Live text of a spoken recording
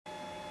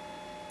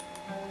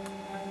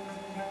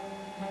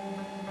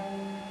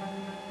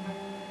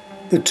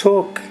The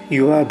talk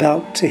you are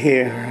about to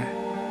hear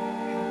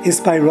is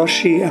by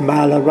Roshi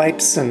Amala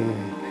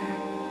Wrightson,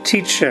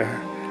 teacher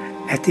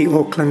at the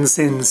Auckland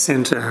Zen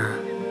Center.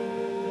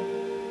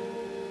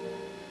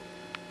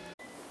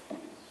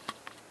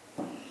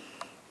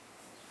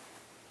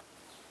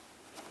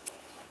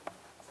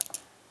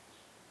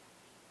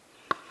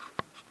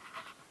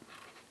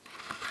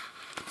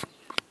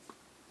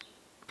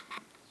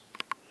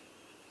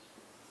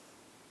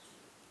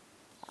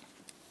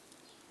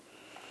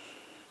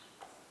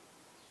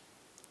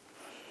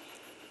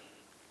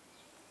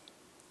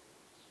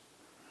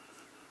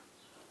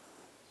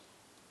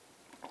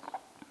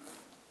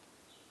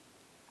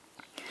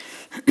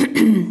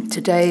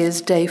 Today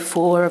is day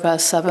 4 of our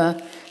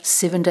summer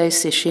 7-day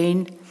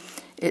session.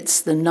 It's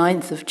the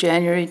 9th of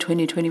January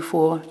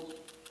 2024.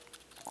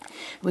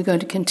 We're going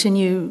to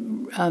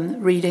continue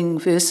reading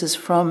verses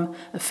from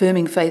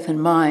Affirming Faith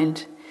and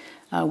Mind.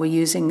 We're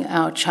using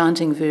our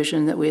chanting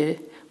version that we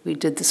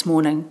did this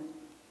morning.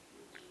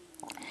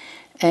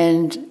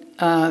 And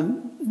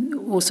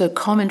also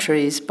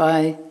commentaries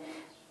by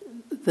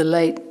the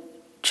late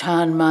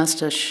Chan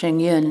master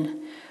Sheng-Yen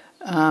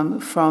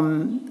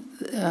from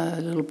a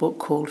little book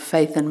called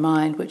Faith and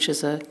Mind, which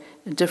is a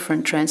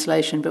different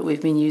translation, but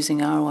we've been using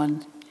our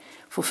one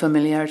for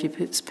familiarity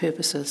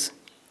purposes.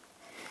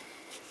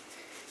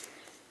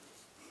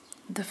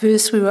 The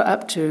verse we were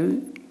up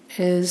to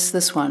is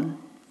this one.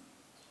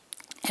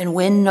 And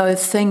when no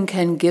thing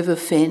can give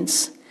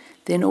offence,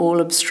 then all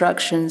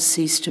obstructions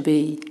cease to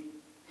be.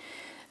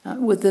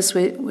 With this,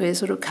 we're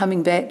sort of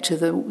coming back to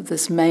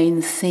this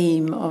main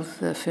theme of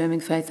the Affirming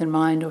Faith and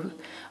Mind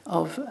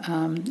of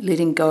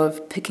letting go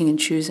of picking and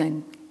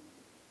choosing.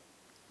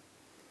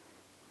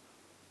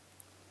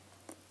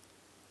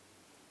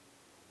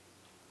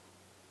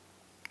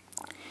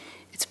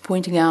 It's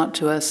pointing out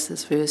to us,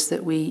 this verse,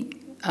 that we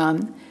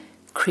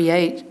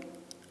create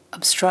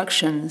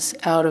obstructions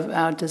out of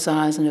our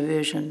desires and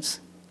aversions.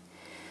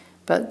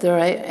 But there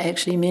are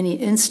actually many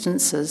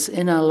instances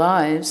in our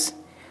lives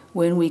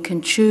when we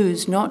can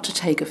choose not to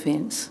take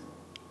offence.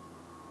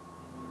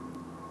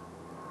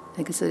 I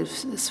think it's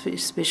an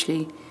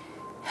especially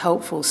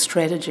helpful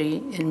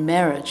strategy in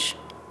marriage.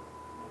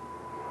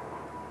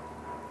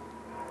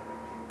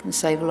 It can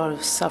save a lot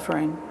of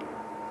suffering.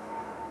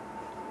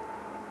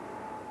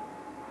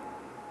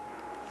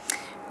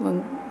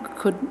 One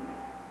could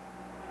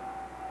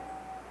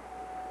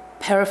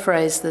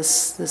paraphrase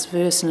this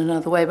verse in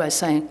another way by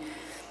saying,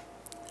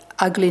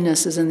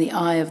 ugliness is in the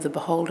eye of the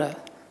beholder.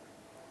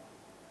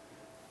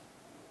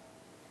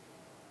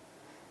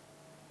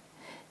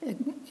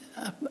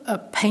 A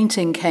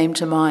painting came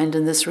to mind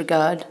in this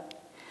regard.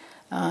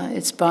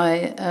 It's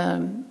by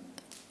an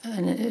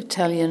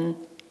Italian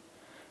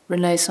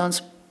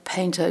Renaissance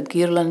painter,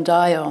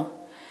 Ghirlandaio,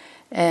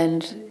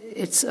 and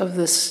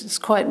it's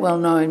quite well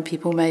known,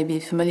 people may be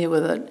familiar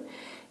with it.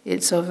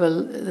 It's of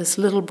this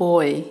little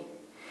boy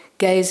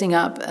gazing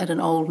up at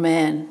an old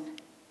man,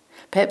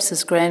 perhaps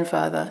his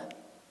grandfather,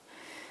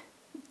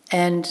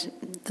 and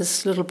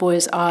this little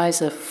boy's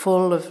eyes are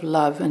full of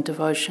love and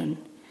devotion.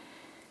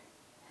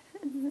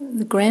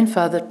 The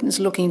grandfather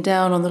is looking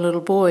down on the little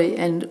boy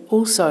and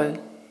also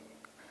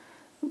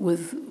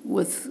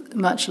with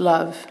much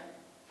love.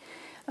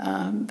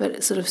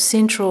 But sort of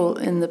central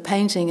in the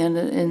painting and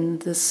in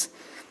this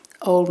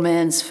old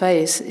man's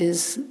face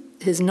is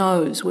his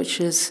nose,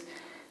 which is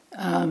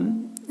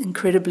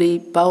incredibly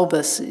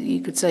bulbous, you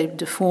could say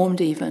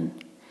deformed even.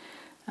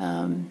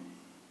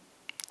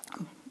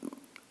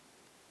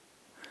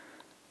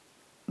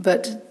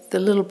 But the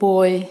little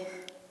boy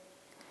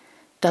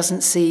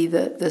doesn't see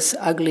this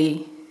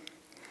ugly,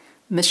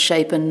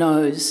 misshapen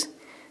nose.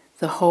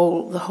 The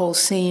whole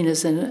scene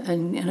is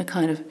in a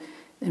kind of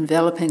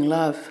enveloping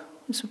love.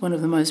 It's one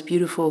of the most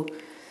beautiful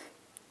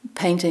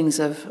paintings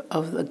of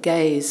the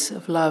gaze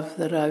of love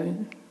that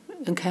I've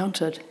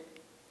encountered.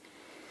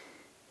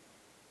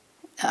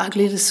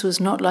 Ugliness was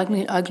not like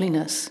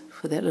ugliness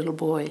for that little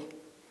boy.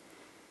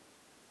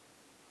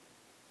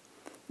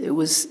 It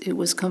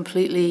was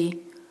completely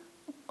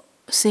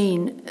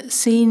seen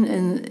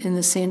in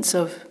the sense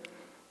of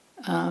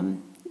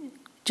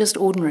just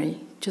ordinary,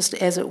 just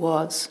as it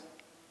was.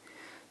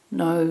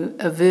 No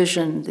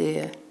aversion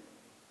there.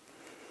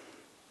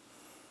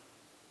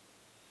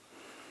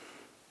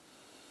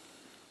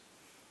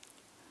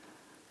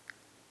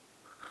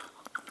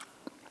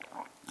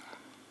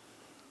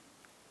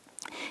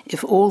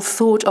 If all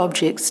thought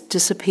objects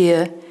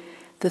disappear,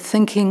 the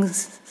thinking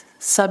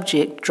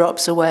subject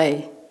drops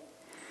away.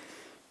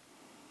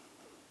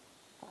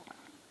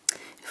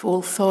 If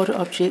all thought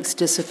objects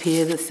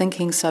disappear, the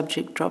thinking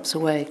subject drops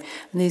away.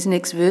 And these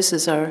next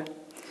verses are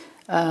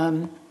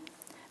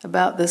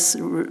about this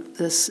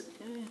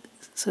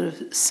sort of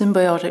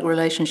symbiotic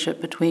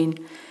relationship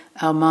between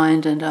our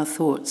mind and our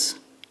thoughts.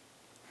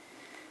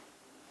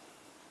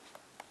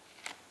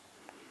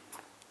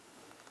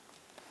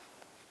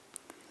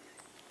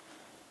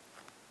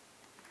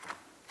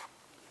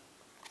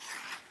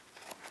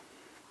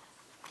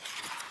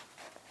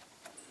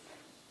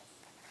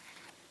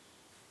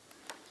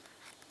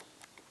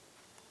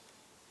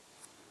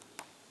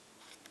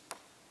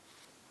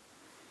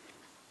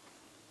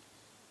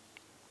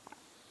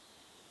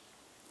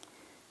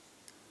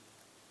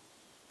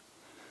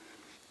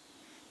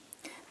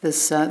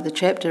 the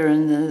chapter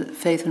in the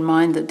Faith and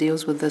Mind that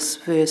deals with this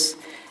verse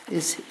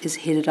is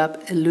headed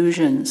up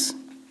Illusions.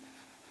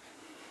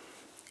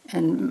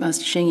 And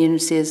Master Sheng-Yen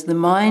says, the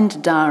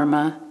mind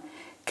Dharma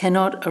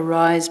cannot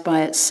arise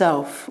by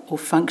itself or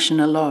function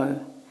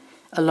alone.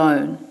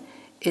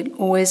 It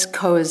always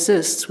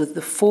coexists with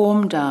the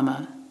form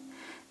Dharma.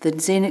 The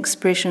Zen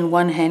expression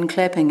one hand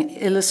clapping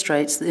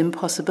illustrates the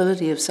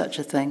impossibility of such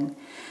a thing.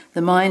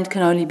 The mind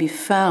can only be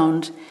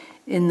found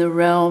in the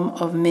realm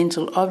of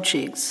mental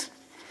objects.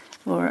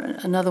 Or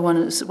another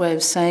way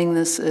of saying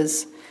this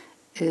is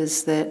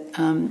that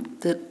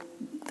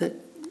that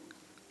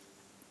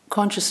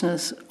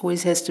consciousness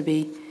always has to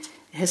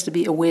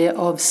be aware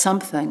of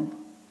something.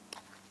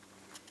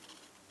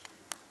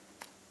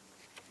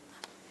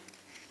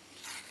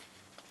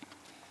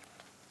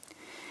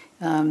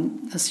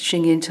 As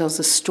Sheng-Yen tells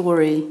a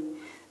story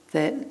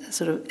that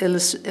sort of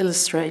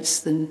illustrates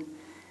the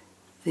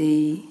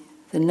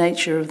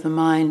nature of the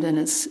mind and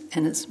its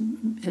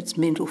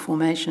mental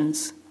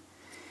formations.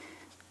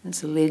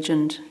 It's a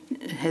legend.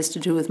 It has to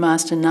do with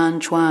Master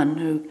Nan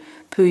Chuan,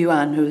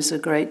 Puyuan, who is a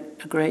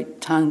great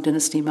Tang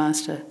dynasty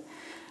master.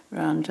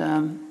 Around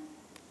the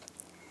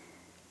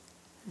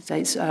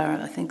dates are,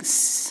 I think,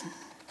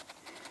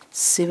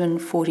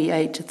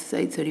 748 to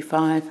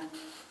 835.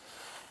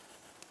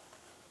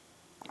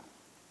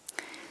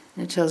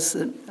 And it tells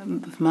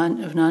of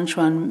Nan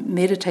Chuan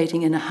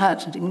meditating in a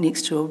hut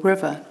next to a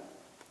river.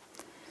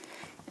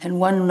 And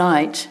one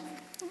night,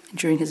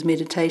 during his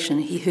meditation,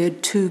 he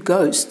heard two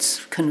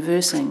ghosts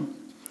conversing.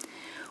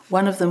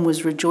 One of them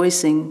was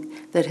rejoicing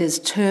that his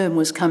term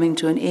was coming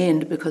to an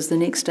end because the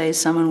next day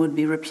someone would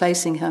be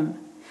replacing him.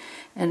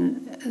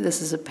 And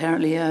this is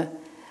apparently a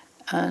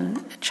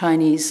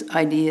Chinese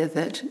idea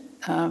that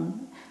a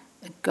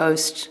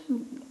ghost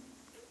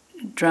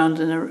drowned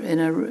in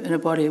a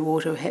body of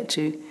water had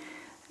to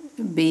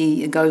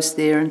be a ghost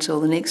there until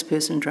the next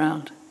person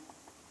drowned.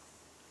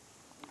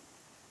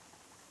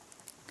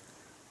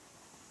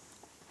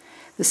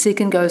 The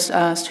second ghost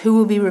asked, "Who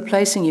will be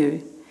replacing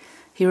you?"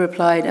 He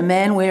replied, "A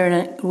man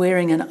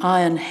wearing an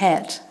iron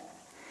hat."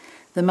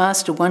 The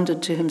master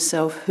wondered to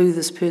himself who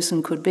this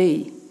person could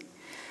be.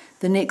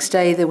 The next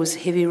day there was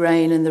heavy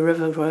rain and the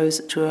river rose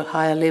to a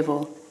higher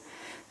level.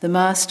 The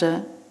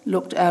master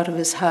looked out of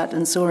his hut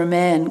and saw a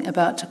man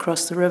about to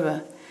cross the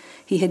river.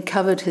 He had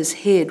covered his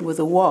head with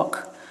a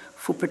wok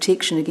for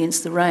protection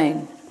against the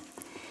rain.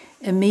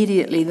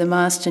 Immediately the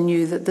master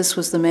knew that this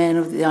was the man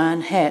of the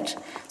iron hat,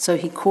 so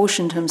he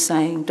cautioned him,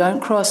 saying,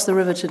 "Don't cross the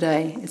river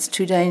today, it's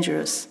too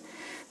dangerous."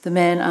 The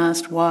man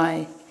asked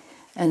why,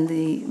 and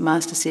the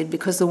master said,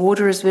 "Because the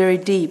water is very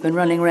deep and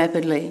running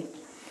rapidly."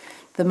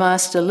 The man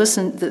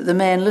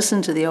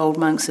listened to the old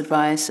monk's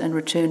advice and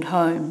returned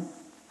home.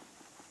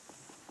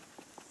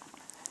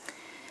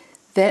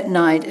 That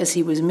night, as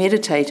he was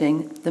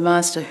meditating, the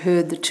master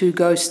heard the two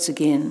ghosts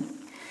again.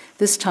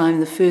 This time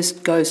the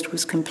first ghost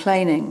was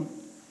complaining.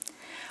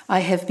 "I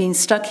have been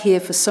stuck here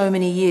for so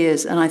many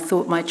years, and I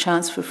thought my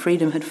chance for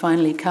freedom had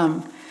finally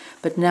come.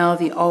 But now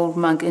the old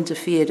monk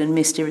interfered and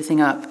messed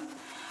everything up.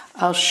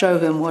 I'll show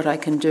him what I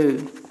can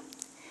do."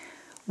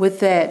 With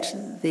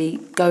that, the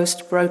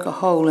ghost broke a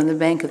hole in the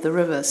bank of the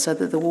river so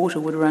that the water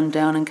would run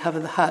down and cover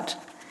the hut.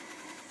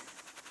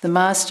 The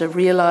master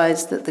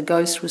realized that the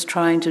ghost was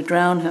trying to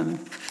drown him.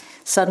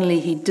 Suddenly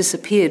he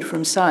disappeared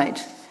from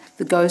sight.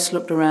 The ghost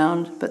looked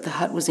around, but the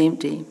hut was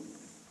empty.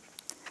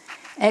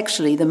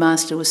 Actually, the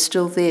master was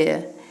still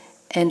there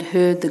and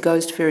heard the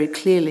ghost very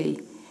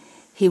clearly.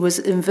 He was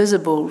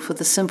invisible for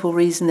the simple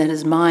reason that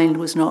his mind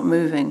was not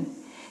moving.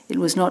 It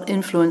was not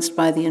influenced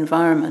by the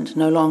environment,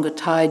 no longer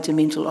tied to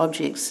mental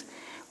objects,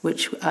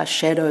 which are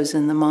shadows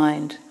in the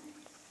mind.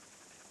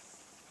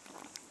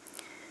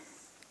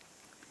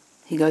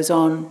 He goes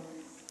on,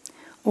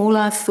 "All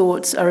our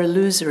thoughts are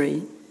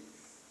illusory.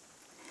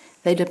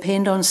 They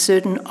depend on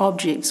certain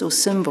objects or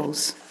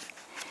symbols.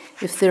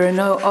 If there are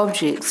no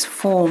objects,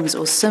 forms,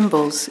 or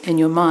symbols in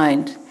your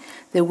mind,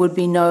 there would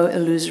be no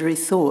illusory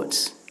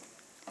thoughts."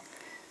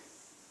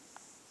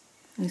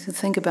 You can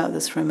think about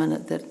this for a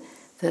minute,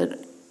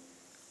 that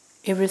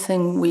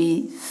everything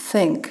we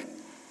think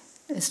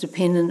is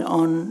dependent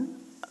on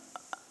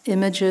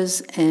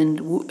images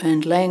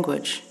and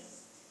language.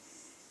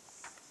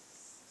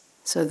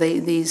 So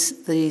these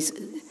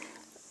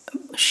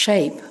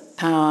shape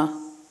our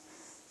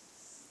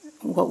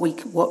what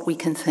we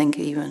can think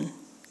even.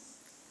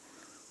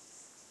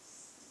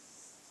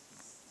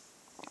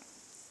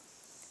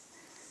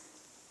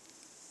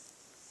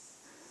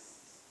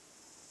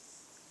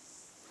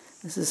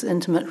 There's this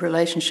intimate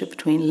relationship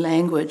between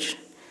language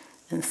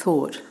and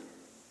thought.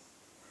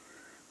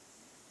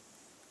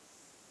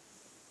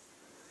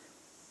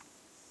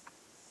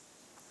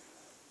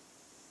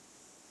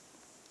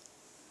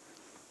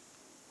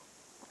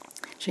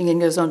 Sheng-Yen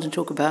goes on to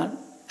talk about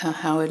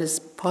how it is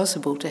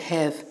possible to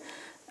have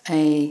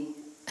an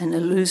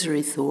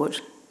illusory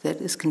thought that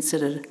is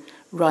considered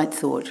right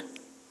thought.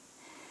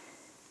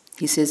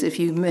 He says, if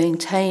you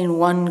maintain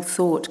one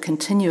thought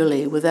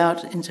continually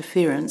without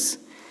interference,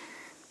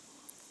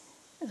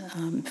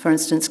 for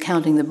instance,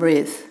 counting the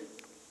breath,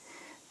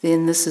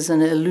 then this is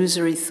an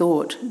illusory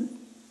thought.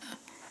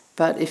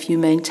 But if you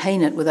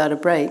maintain it without a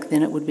break,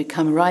 then it would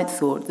become right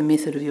thought, the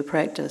method of your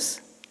practice.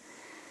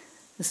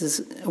 This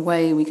is a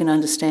way we can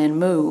understand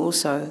mu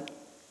also.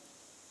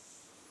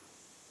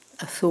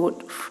 A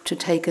thought to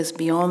take us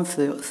beyond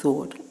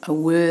thought, a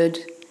word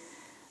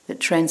that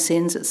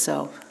transcends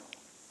itself.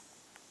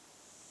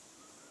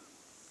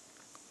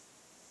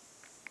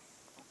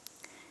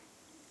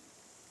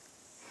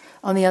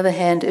 On the other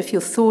hand, if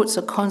your thoughts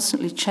are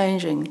constantly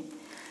changing,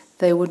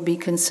 they would be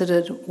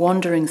considered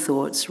wandering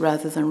thoughts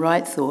rather than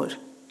right thought.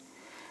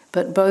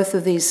 But both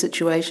of these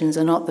situations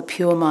are not the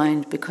pure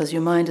mind, because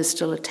your mind is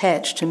still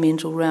attached to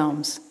mental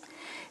realms.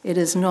 It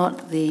is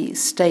not the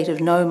state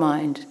of no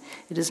mind.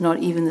 It is not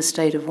even the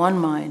state of one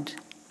mind.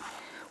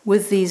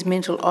 With these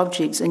mental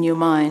objects in your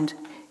mind,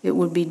 it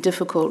would be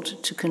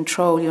difficult to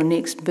control your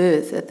next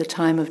birth at the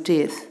time of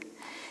death.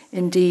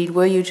 Indeed,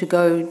 where you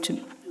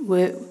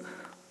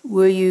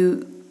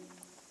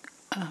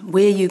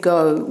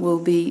go will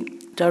be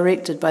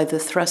directed by the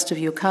thrust of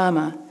your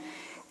karma.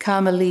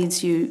 Karma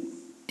leads you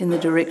in the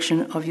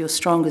direction of your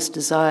strongest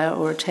desire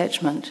or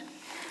attachment.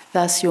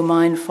 Thus, your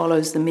mind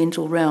follows the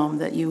mental realm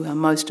that you are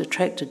most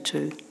attracted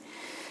to.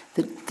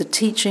 The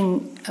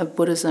teaching of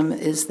Buddhism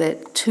is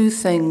that two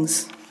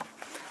things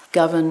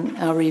govern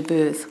our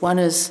rebirth. One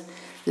is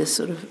this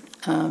sort of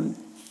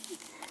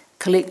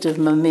collective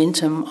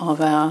momentum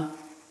of our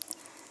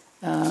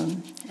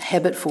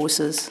habit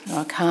forces,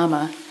 our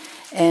karma,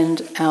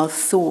 and our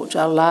thought,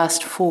 our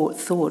last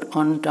thought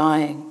on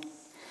dying.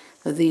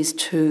 So these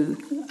two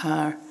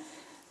are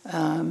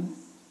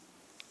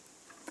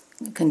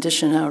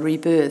condition our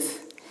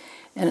rebirth.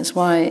 And it's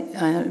why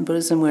in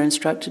Buddhism we're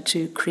instructed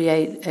to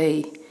create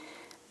a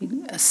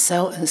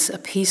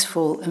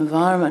peaceful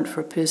environment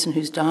for a person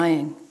who's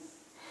dying,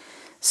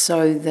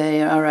 so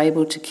they are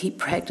able to keep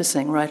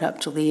practicing right up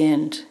till the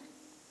end.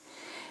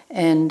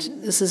 And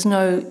this is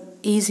no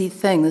easy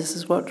thing. This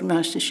is what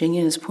Master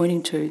Sheng-Yen is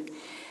pointing to,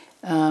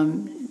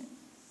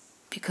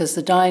 because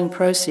the dying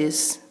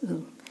process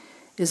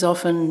is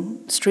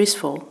often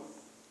stressful.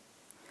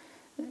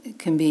 It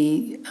can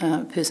be,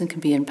 a person can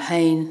be in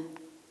pain,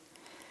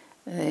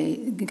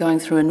 going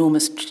through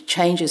enormous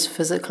changes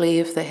physically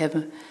if they have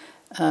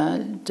a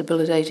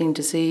debilitating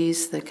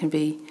disease. There can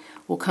be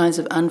all kinds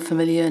of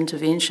unfamiliar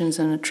interventions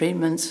and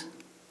treatments.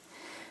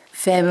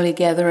 Family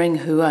gathering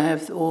who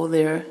have all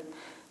their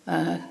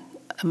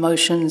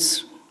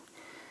emotions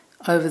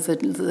over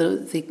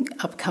the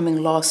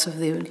upcoming loss of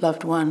their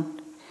loved one.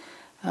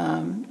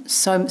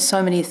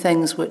 So many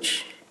things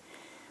which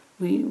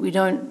we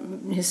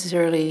don't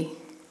necessarily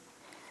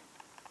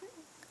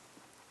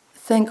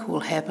think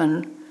will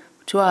happen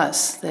to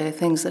us. They're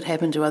things that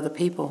happen to other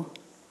people.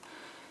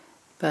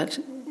 But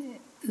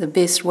the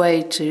best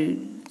way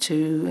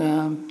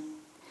to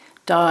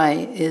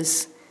die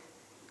is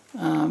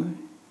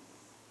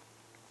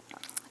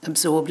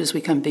absorbed as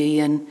we can be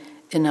in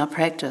our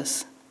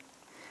practice,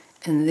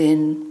 and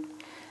then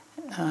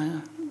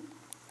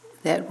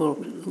that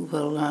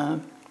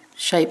will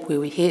shape where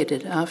we're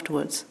headed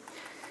afterwards.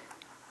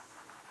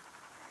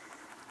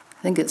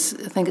 I think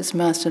it's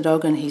Master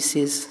Dogen. He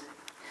says,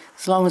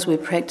 as long as we're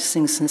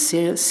practicing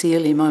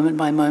sincerely, moment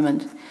by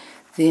moment,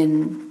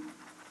 then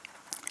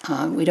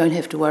we don't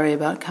have to worry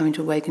about coming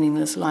to awakening in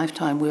this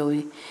lifetime, where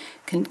we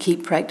can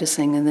keep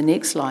practicing in the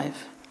next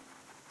life.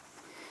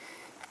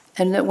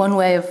 And that one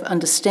way of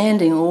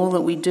understanding all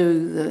that we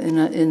do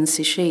in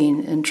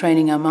Sesshin, in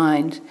training our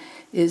mind,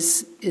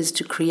 is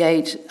to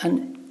create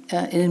an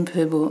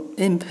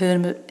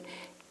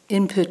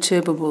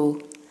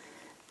imperturbable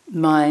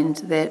mind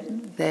that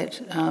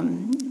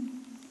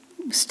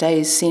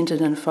stays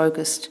centered and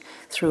focused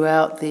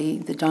throughout the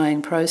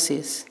dying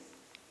process.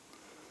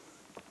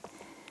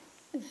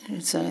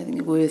 It's, I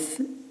think,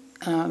 worth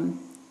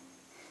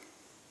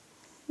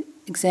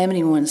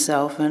examining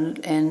oneself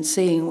and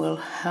seeing,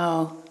 well,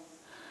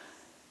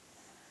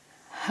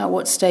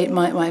 what state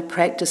might my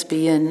practice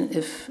be in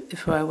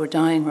if I were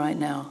dying right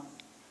now?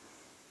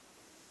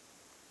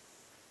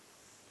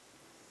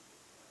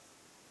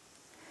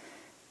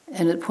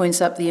 And it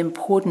points up the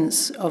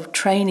importance of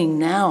training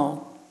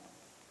now,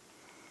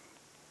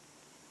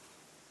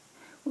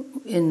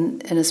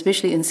 and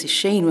especially in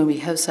Sesshin, when we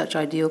have such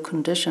ideal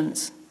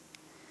conditions.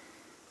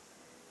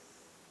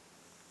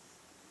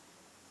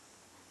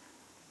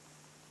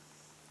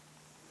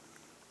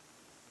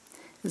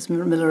 As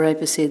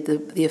Milarepa said,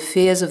 the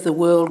affairs of the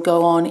world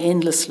go on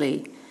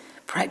endlessly.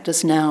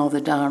 Practice now the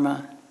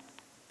Dharma.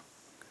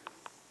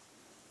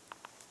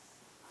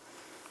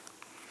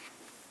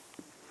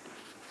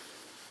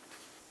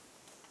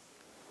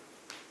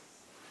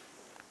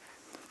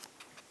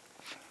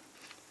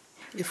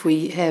 If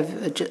we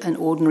have an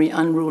ordinary,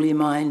 unruly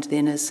mind,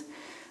 then, as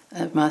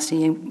Master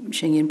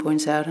Sheng-Yen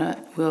points out, our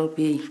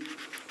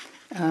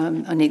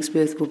next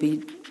birth will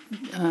be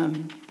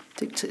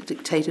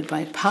dictated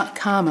by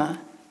karma.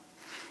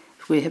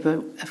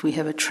 If we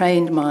have a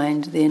trained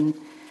mind, then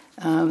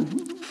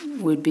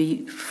we'd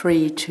be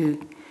free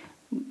to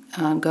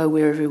go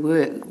wherever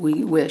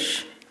we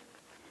wish.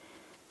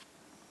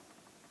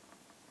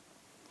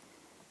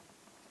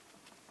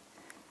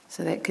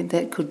 So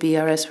that could be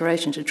our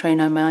aspiration, to train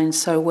our minds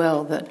so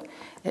well that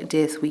at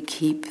death we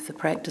keep the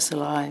practice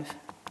alive.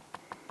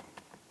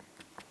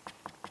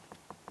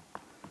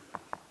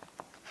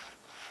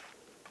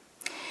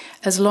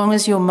 As long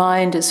as your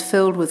mind is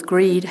filled with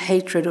greed,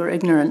 hatred, or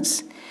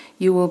ignorance,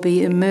 you will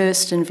be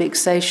immersed in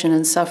vexation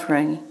and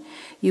suffering.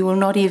 You will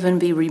not even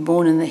be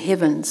reborn in the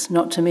heavens,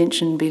 not to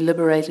mention be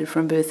liberated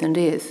from birth and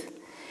death.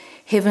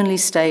 Heavenly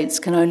states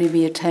can only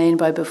be attained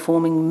by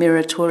performing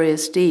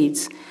meritorious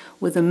deeds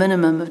with a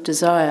minimum of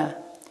desire,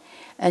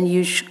 and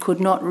you could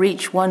not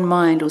reach one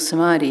mind or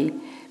samadhi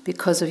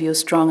because of your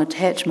strong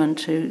attachment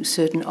to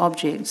certain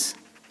objects.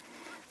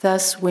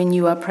 Thus, when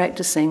you are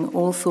practicing,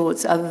 all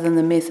thoughts other than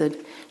the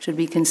method should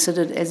be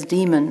considered as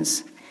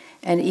demons,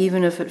 and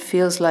even if it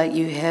feels like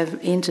you have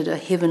entered a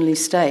heavenly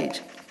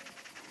state.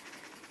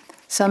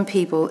 Some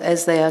people,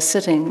 as they are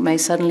sitting, may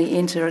suddenly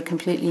enter a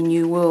completely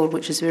new world,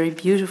 which is very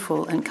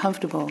beautiful and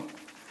comfortable.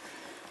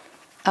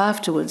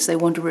 Afterwards, they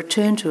want to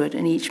return to it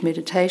in each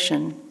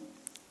meditation.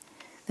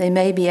 They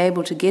may be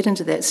able to get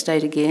into that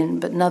state again,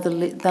 but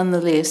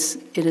nonetheless,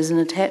 it is an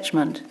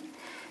attachment.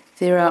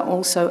 There are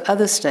also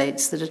other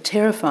states that are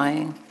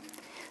terrifying.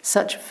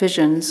 Such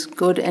visions,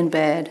 good and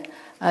bad,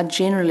 are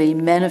generally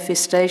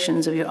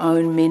manifestations of your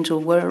own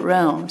mental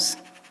realms.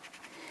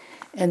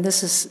 And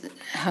this is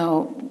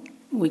how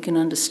we can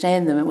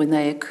understand them when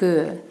they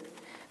occur,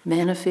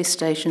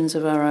 manifestations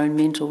of our own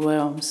mental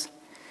realms.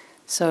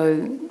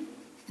 So,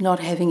 not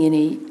having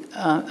any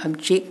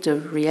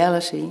objective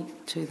reality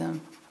to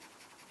them.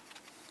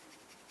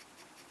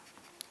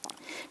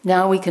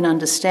 Now we can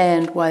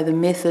understand why the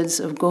methods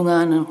of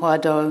Gungan and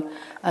Huado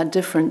are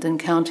different than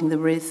counting the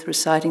breath,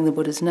 reciting the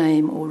Buddha's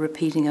name, or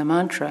repeating a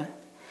mantra.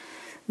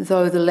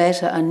 Though the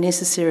latter are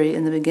necessary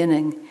in the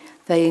beginning,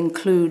 they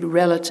include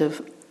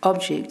relative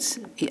objects,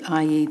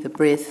 i.e. the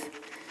breath,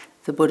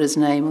 the Buddha's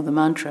name, or the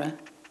mantra.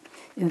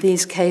 In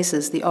these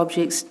cases, the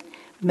objects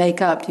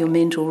make up your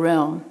mental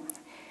realm,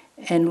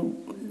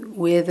 and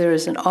where there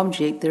is an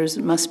object,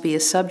 must be a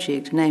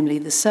subject, namely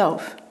the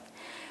self.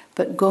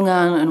 But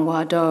Gungan and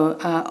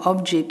Huado are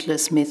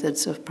objectless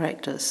methods of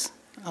practice,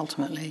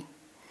 ultimately.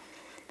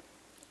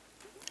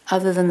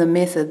 Other than the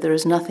method, there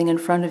is nothing in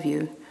front of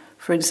you.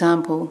 For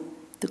example,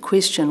 the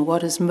question,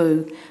 what is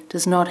Mu,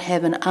 does not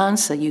have an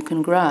answer you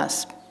can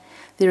grasp.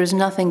 There is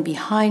nothing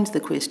behind the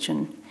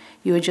question.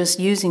 You are just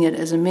using it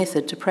as a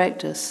method to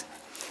practice.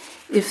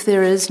 If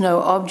there is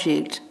no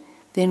object,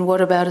 then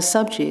what about a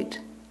subject?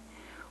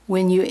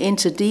 When you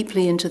enter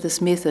deeply into this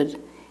method,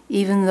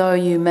 even though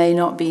you may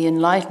not be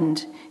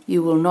enlightened,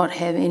 you will not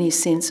have any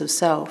sense of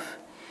self.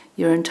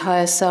 Your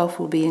entire self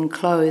will be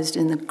enclosed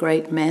in the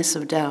great mass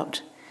of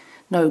doubt.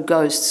 No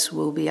ghosts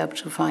will be able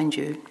to find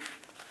you.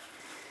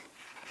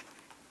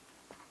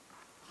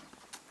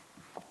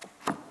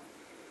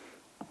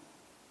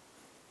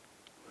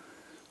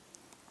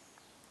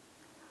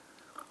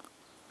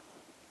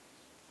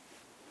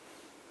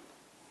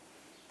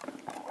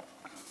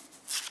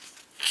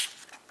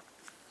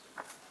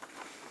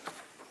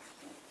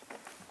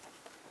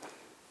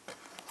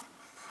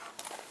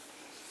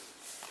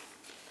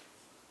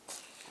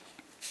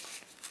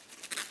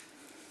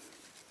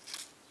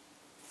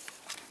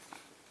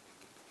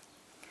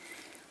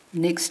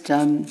 Next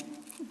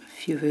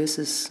few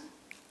verses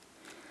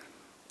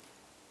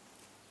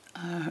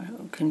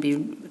can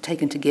be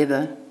taken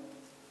together.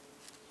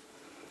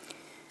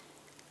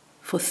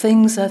 For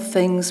things are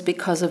things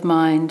because of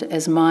mind,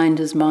 as mind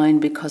is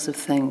mind because of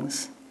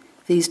things.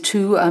 These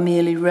two are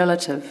merely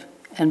relative,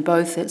 and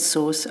both at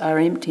source are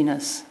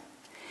emptiness.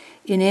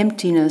 In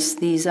emptiness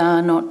these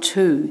are not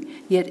two,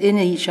 yet in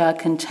each are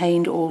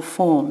contained all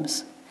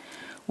forms.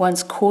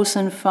 Once coarse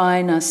and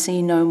fine are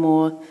seen no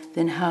more,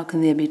 then how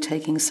can there be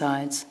taking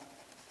sides?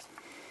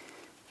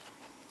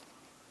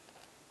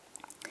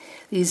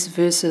 These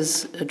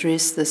verses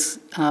address this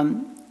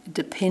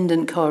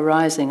dependent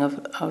co-arising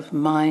of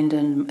mind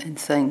and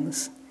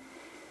things.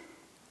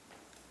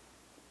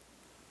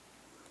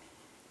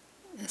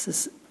 This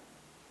is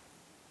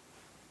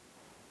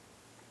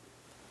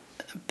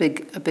a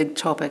big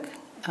topic.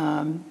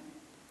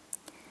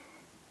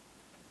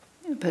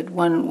 But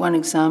one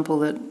example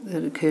that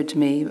occurred to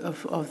me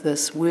of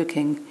this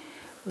working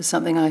was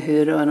something I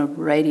heard on a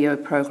radio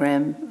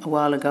program a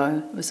while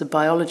ago. It was a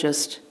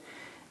biologist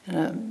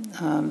and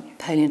a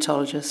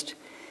paleontologist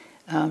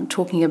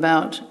talking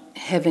about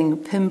having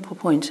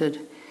pinpointed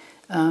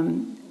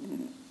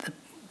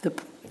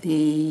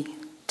the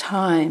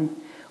time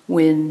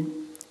when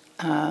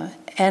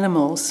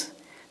animals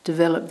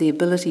develop the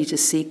ability to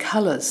see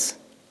colours,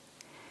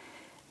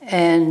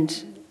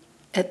 and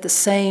at the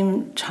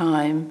same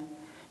time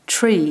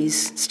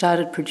trees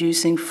started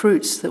producing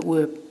fruits that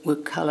were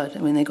coloured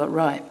when they got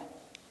ripe.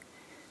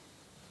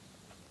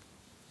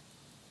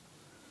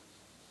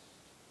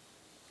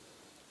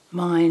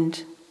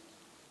 Mind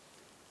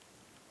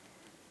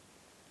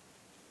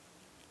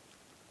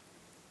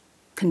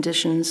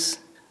conditions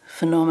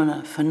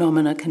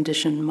phenomena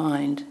condition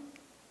mind.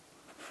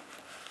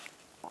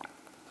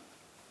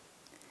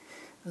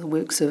 The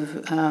works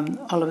of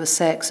Oliver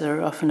Sacks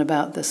are often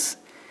about this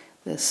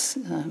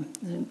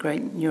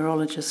great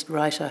neurologist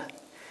writer.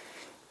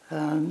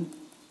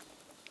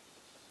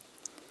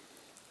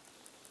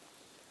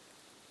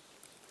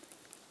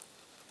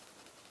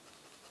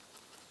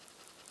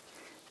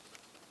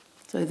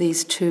 So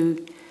these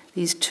two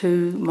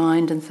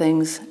mind and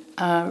things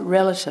are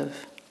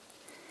relative.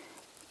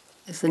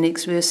 As the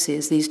next verse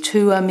says, these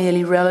two are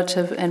merely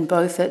relative and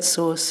both at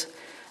source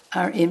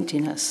are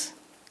emptiness.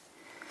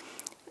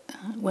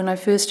 When I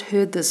first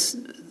heard this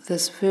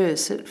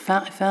verse,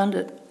 I found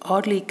it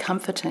oddly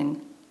comforting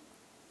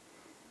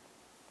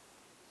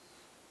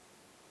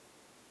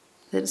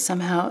that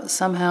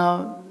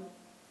somehow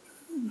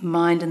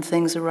mind and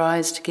things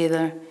arise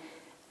together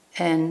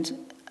and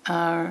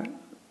are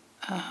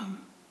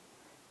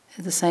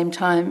at the same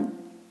time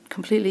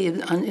completely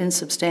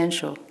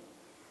insubstantial.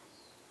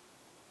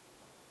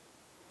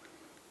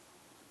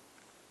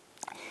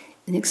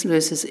 The next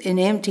verse is, in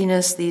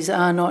emptiness these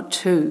are not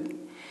two,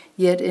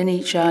 yet in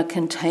each are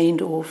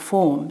contained all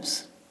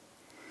forms.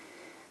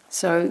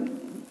 So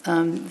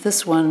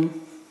this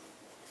one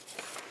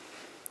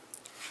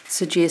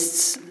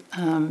suggests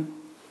the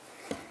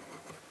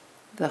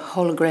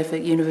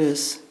holographic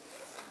universe.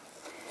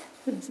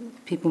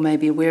 People may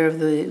be aware of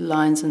the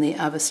lines in the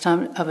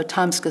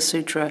Avatamsaka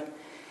Sutra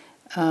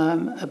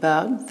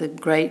about the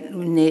great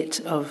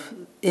net of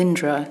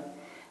Indra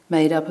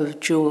made up of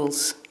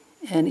jewels,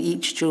 and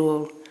each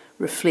jewel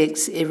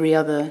reflects every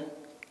other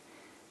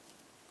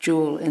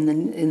jewel in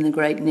the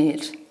great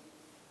net.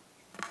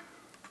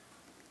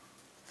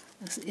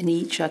 In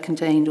each are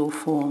contained all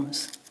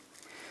forms.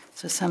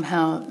 So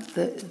somehow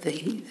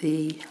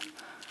the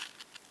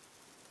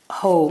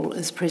whole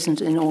is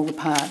present in all the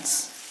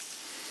parts.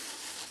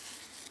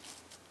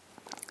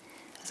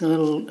 There's a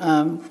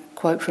little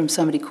quote from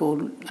somebody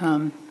called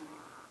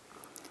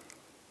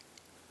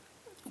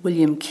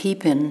William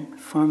Keepin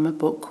from a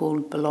book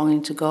called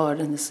Belonging to God,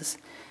 and this is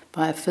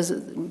by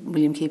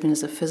William Keepin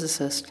is a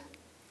physicist.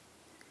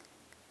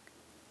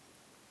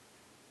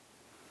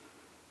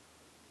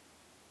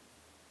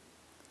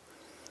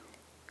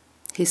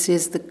 He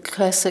says the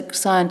classic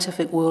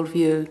scientific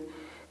worldview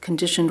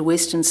conditioned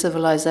Western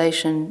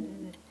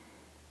civilization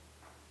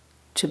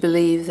to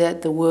believe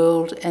that the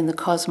world and the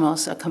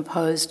cosmos are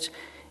composed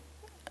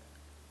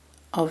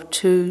of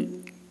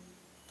two.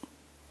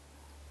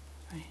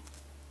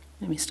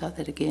 Let me start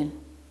that again.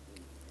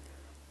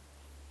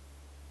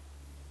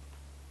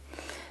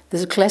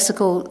 There's a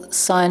classical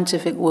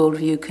scientific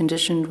worldview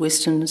conditioned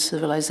Western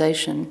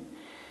civilization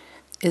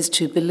is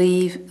to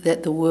believe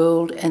that the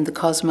world and the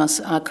cosmos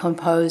are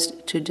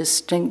composed to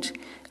distinct,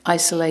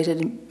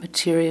 isolated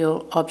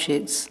material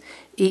objects,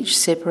 each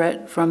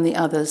separate from the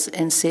others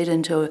and set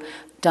into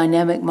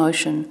dynamic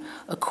motion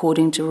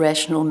according to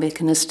rational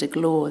mechanistic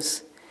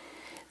laws.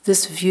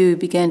 This view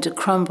began to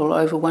crumble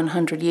over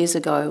 100 years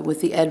ago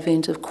with the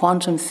advent of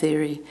quantum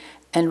theory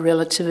and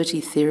relativity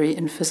theory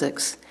in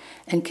physics,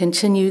 and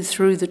continued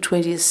through the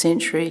 20th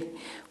century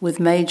with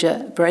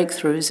major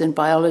breakthroughs in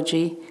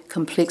biology,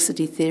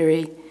 complexity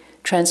theory,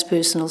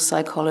 transpersonal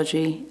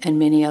psychology, and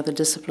many other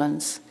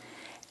disciplines.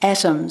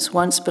 Atoms,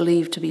 once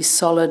believed to be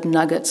solid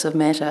nuggets of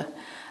matter,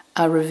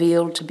 are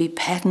revealed to be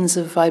patterns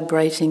of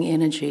vibrating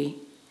energy.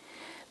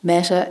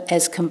 Matter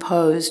is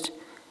composed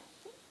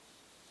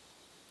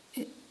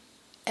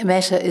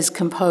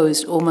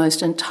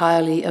almost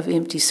entirely of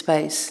empty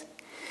space.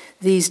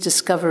 These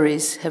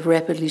discoveries have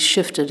rapidly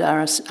shifted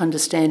our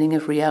understanding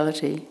of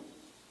reality.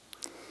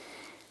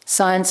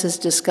 Science is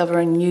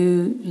discovering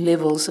new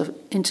levels of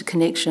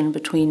interconnection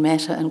between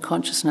matter and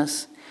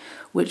consciousness,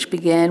 which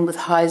began with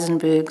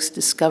Heisenberg's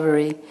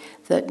discovery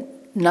that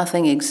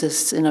nothing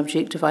exists in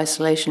objective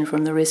isolation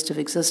from the rest of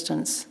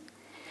existence.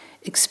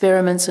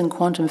 Experiments in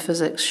quantum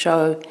physics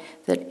show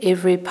that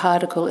every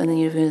particle in the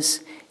universe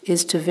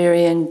is to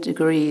varying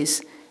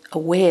degrees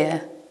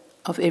aware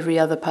of every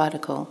other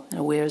particle, and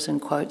aware is in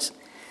quotes.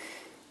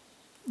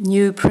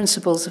 New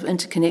principles of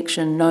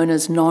interconnection known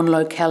as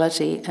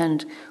non-locality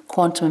and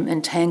quantum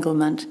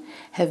entanglement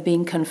have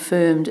been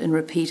confirmed in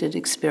repeated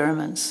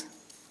experiments.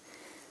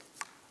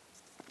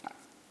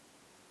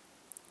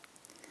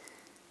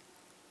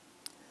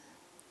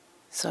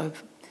 So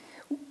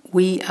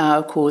we are,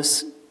 of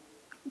course,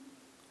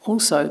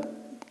 also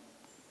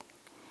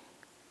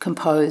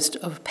composed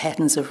of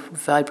patterns of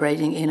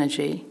vibrating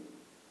energy.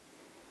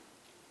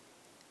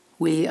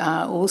 We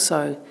are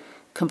also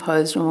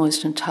composed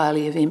almost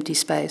entirely of empty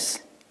space.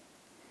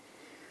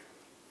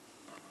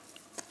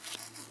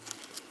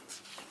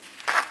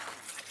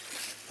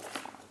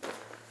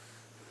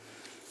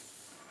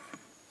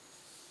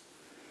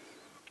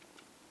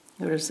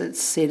 Or as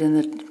it's said in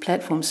the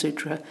Platform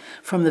Sutra,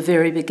 from the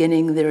very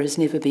beginning there has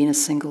never been a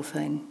single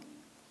thing.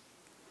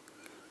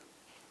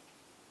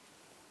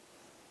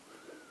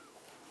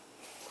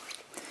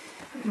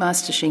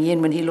 Master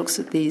Sheng-Yen, when he looks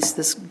at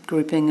this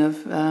grouping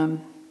of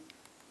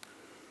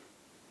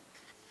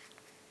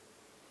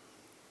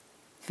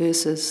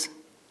verses,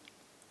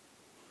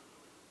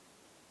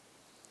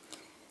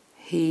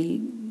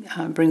 he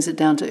brings it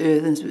down to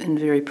earth in a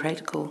very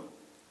practical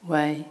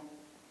way.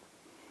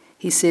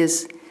 He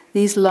says,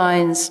 these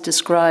lines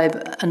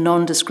describe a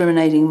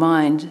non-discriminating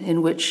mind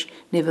in which,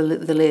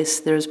 nevertheless,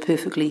 there is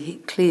perfectly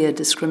clear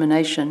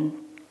discrimination.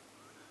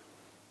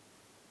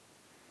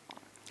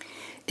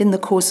 In the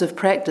course of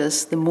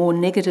practice, the more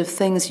negative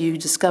things you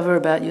discover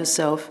about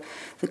yourself,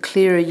 the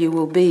clearer you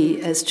will be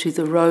as to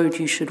the road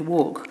you should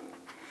walk.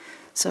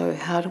 So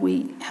how do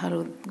we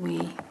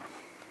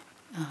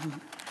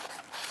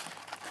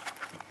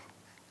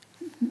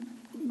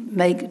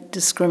make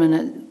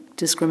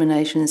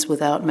discriminations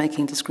without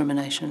making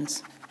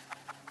discriminations?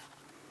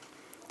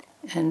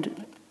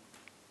 And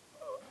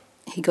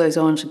he goes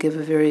on to give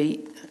a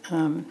very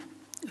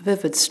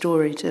vivid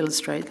story to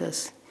illustrate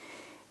this.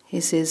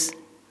 He says,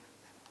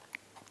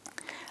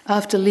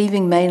 after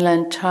leaving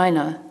mainland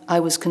China, I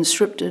was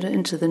conscripted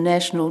into the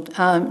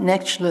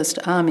Nationalist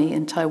Army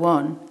in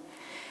Taiwan.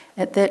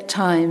 At that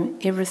time,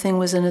 everything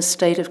was in a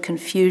state of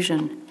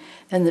confusion,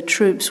 and the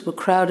troops were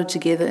crowded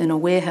together in a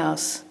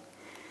warehouse.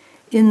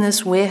 In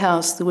this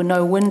warehouse, there were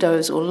no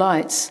windows or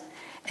lights,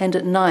 and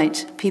at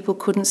night, people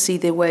couldn't see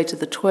their way to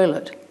the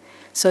toilet,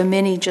 so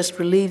many just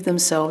relieved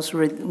themselves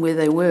where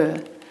they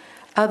were.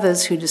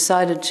 Others who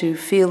decided to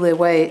feel their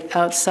way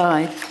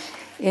outside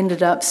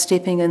ended up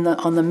stepping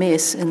on the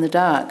mess in the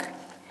dark.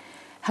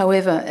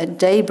 However, at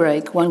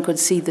daybreak, one could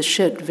see the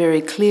shit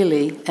very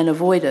clearly and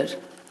avoid it.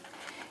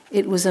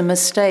 It was a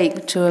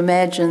mistake to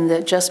imagine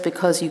that just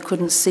because you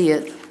couldn't see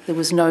it, there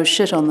was no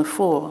shit on the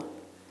floor.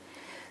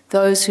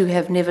 Those who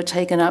have never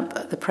taken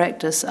up the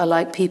practice are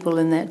like people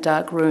in that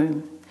dark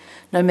room.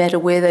 No matter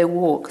where they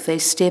walk, they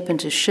step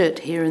into shit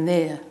here and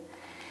there.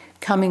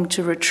 Coming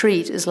to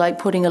retreat is like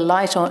putting a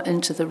light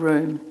into the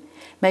room.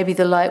 Maybe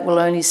the light will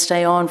only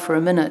stay on for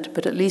a minute,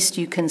 but at least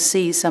you can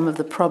see some of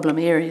the problem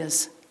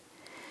areas.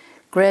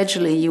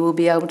 Gradually, you will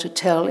be able to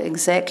tell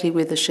exactly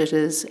where the shit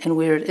is and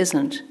where it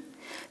isn't.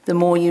 The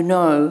more you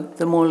know,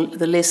 the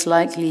less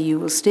likely you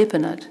will step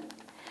in it.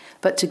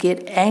 But to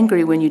get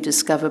angry when you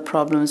discover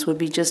problems would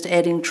be just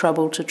adding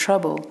trouble to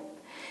trouble.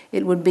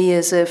 It would be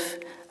as if,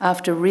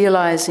 after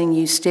realizing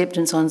you stepped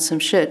on some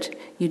shit,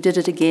 you did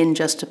it again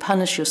just to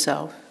punish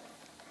yourself.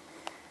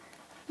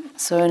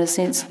 So in a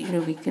sense,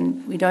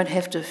 we don't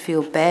have to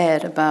feel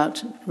bad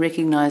about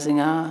recognizing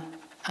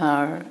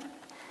our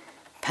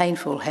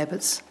painful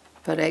habits,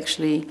 but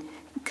actually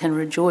can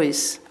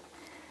rejoice.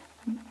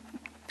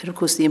 But of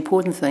course, the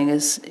important thing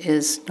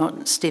is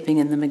not stepping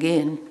in them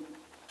again.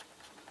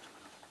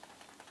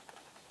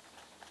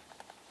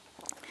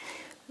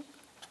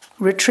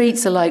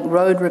 Retreats are like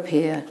road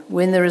repair.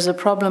 When there is a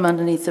problem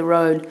underneath the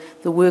road,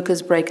 the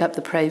workers break up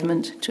the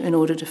pavement in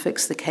order to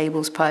fix the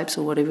cables, pipes,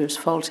 or whatever is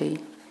faulty.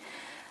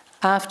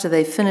 After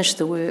they finish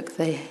the work,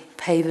 they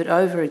pave it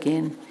over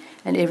again,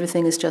 and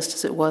everything is just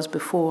as it was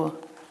before.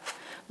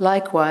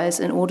 Likewise,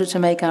 in order to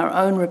make our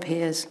own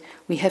repairs,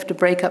 we have to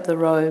break up the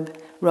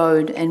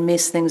road and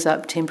mess things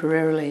up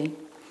temporarily.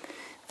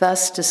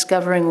 Thus,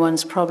 discovering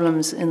one's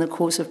problems in the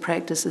course of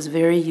practice is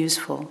very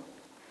useful.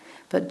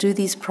 But do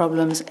these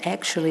problems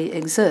actually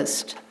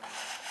exist?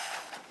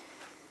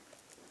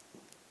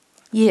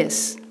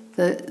 Yes,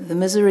 the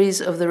miseries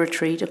of the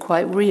retreat are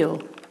quite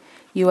real.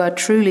 You are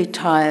truly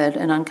tired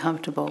and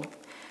uncomfortable.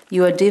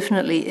 You are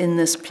definitely in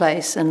this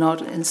place and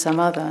not in some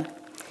other.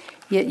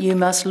 Yet you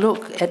must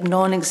look at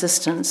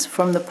non-existence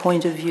from the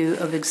point of view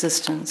of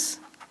existence.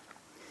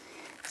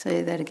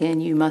 Say that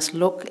again. You must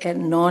look at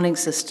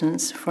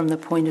non-existence from the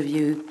point of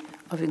view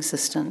of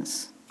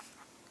existence.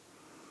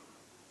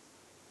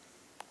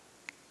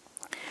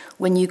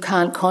 When you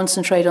can't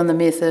concentrate on the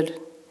method,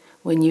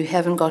 when you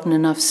haven't gotten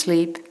enough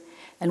sleep,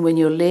 and when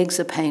your legs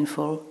are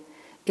painful,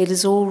 it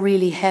is all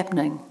really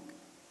happening.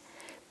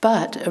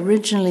 But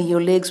originally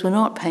your legs were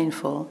not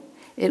painful.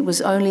 It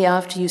was only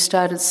after you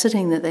started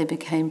sitting that they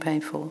became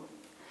painful.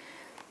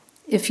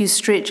 If you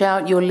stretch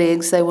out your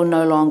legs, they will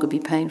no longer be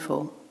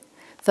painful.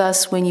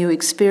 Thus, when you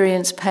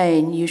experience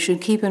pain, you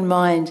should keep in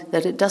mind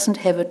that it doesn't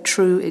have a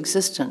true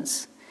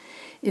existence.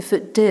 If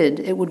it did,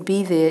 it would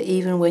be there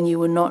even when you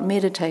were not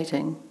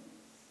meditating.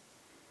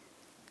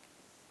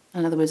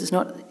 In other words,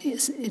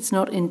 it's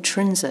not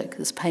intrinsic.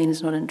 This pain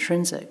is not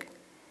intrinsic.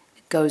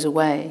 It goes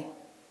away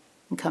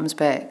and comes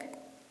back.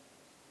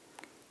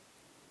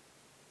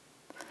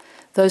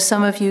 Though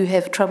some of you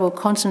have trouble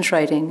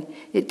concentrating,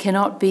 it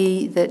cannot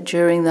be that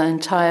during the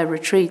entire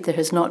retreat there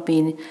has not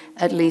been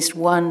at least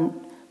one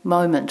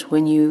moment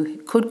when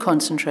you could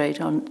concentrate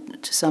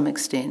to some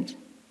extent.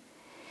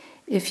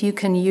 If you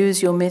can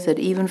use your method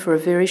even for a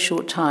very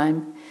short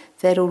time,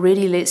 that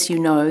already lets you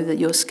know that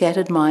your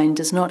scattered mind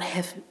does not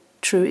have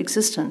true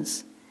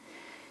existence.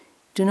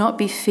 Do not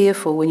be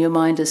fearful when your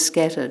mind is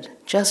scattered.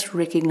 Just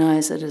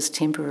recognize it as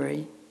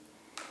temporary.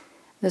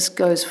 This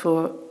goes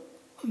for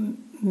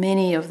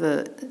many of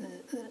the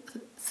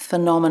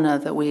phenomena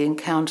that we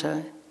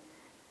encounter.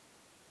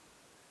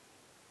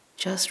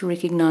 Just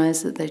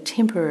recognize that they're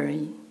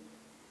temporary.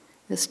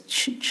 This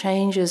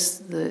changes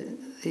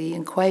the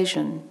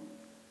equation.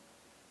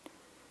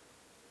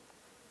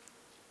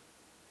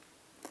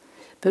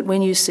 But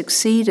when you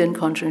succeed in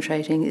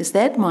concentrating, is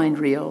that mind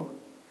real?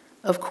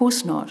 Of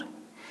course not.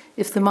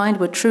 If the mind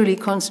were truly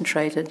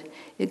concentrated,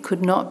 it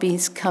could not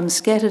become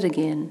scattered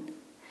again.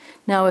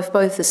 Now, if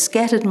both the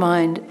scattered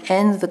mind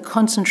and the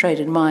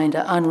concentrated mind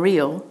are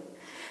unreal,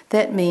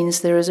 that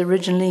means there is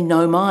originally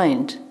no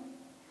mind.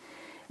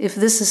 If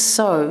this is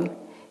so,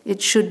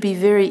 it should be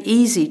very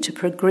easy to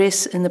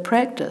progress in the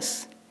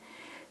practice.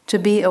 To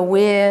be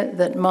aware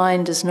that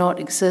mind does not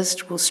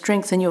exist will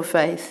strengthen your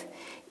faith,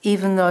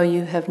 even though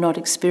you have not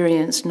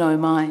experienced no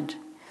mind.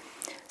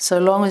 So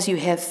long as you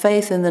have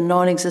faith in the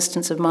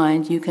non-existence of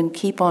mind, you can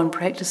keep on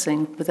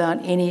practicing without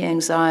any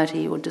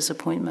anxiety or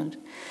disappointment.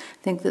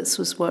 I think this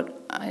was what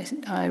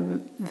I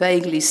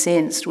vaguely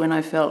sensed when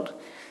I felt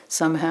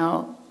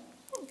somehow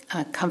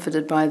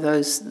comforted by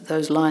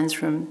those lines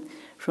from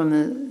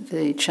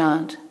the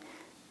chant.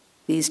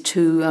 These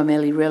two are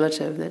merely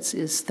relative, that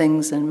is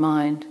things and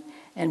mind,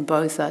 and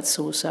both at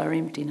source are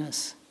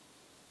emptiness.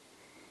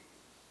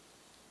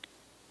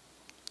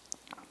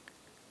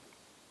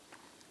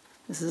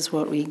 This is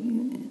what it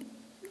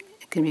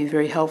can be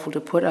very helpful to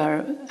put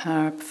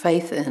our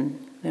faith in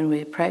when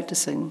we're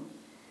practicing.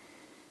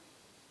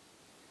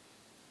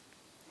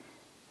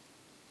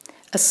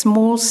 A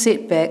small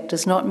setback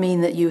does not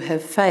mean that you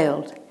have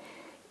failed.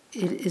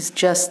 It is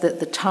just that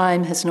the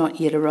time has not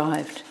yet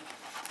arrived.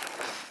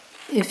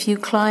 If you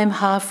climb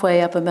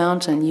halfway up a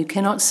mountain, you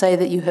cannot say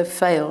that you have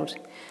failed.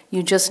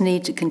 You just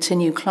need to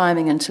continue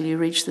climbing until you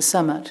reach the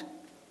summit.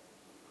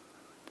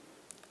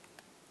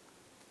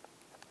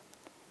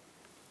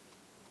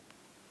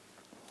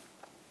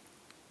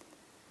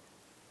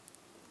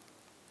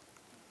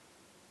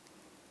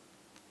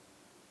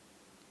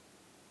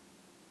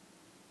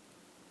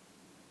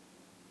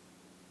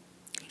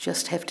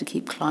 Just have to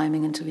keep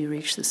climbing until you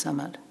reach the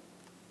summit.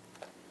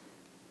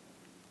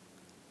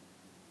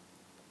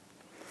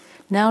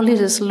 Now let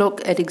us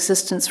look at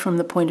existence from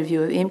the point of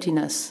view of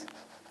emptiness.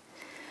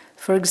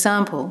 For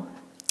example,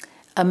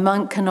 a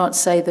monk cannot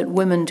say that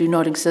women do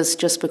not exist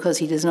just because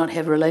he does not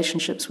have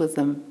relationships with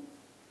them.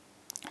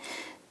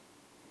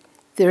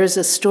 There is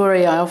a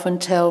story I often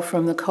tell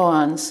from the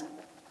koans.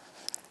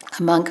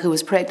 A monk who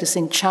was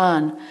practicing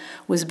Chan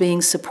was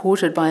being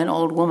supported by an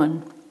old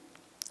woman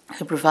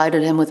who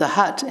provided him with a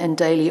hut and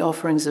daily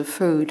offerings of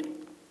food.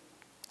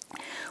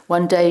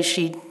 One day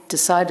she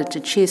decided to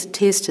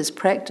test his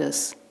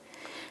practice.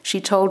 She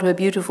told her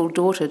beautiful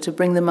daughter to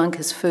bring the monk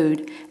his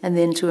food and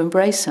then to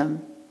embrace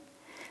him.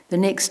 The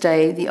next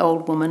day the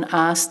old woman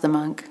asked the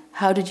monk,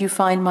 "How did you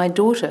find my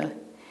daughter?"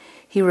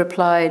 He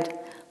replied,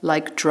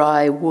 "Like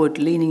dry wood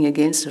leaning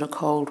against a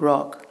cold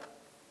rock."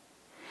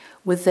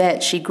 With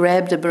that she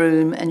grabbed a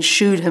broom and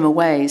shooed him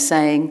away,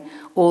 saying,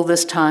 "All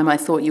this time I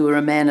thought you were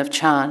a man of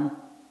Chan."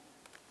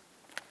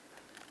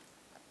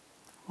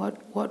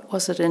 What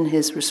was it in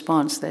his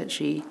response that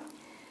she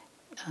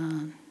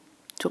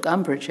took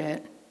umbrage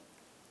at?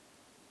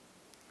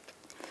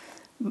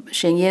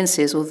 Sheng-Yen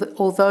says,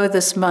 although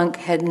this monk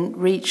hadn't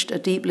reached a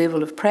deep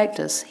level of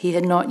practice, he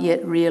had not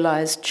yet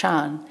realized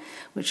Chan,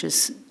 which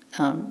is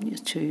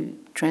to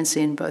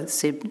transcend both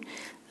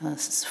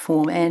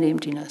form and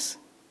emptiness.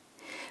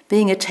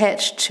 Being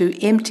attached to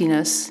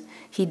emptiness,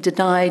 he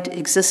denied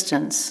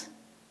existence.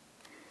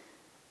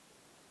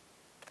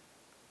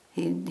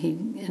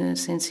 In a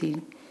sense, he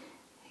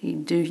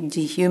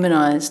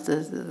dehumanized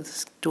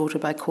the daughter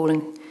by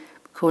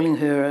calling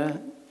her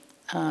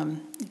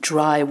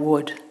dry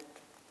wood.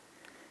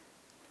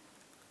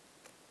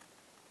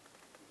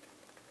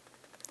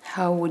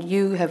 How would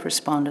you have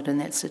responded in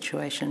that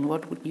situation?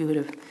 What would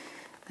you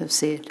have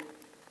said?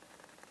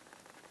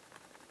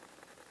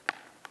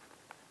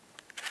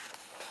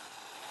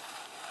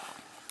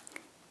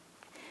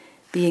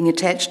 Being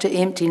attached to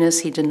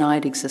emptiness, he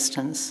denied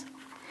existence.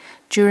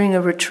 During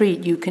a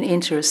retreat, you can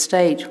enter a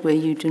state where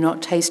you do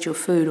not taste your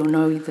food or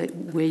know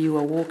where you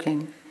are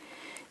walking.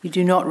 You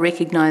do not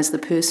recognize the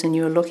person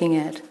you are looking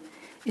at.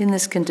 In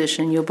this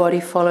condition, your body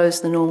follows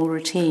the normal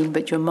routine,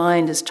 but your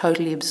mind is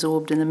totally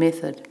absorbed in the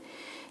method.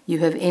 You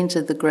have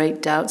entered the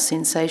great doubt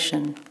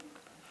sensation.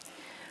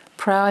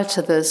 Prior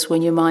to this,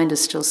 when your mind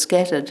is still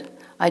scattered,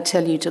 I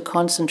tell you to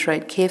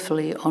concentrate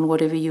carefully on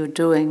whatever you are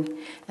doing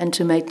and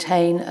to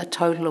maintain a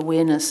total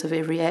awareness of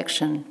every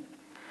action.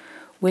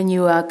 When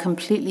you are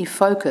completely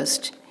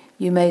focused,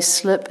 you may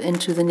slip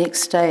into the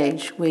next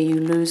stage where you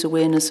lose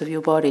awareness of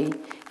your body,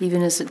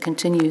 even as it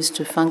continues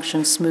to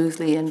function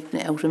smoothly and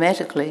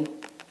automatically.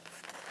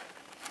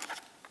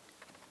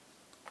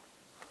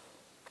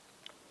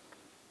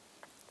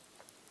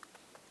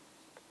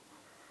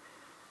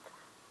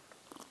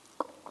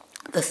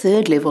 The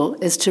third level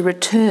is to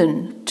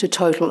return to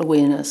total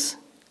awareness.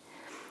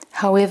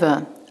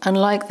 However,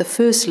 unlike the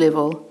first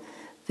level,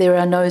 there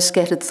are no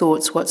scattered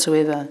thoughts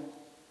whatsoever.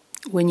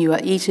 When you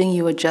are eating,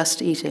 you are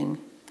just eating.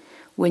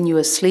 When you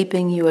are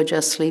sleeping, you are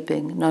just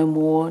sleeping, no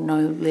more, no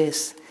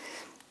less.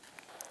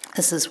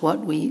 This is what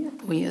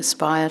we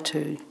aspire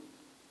to.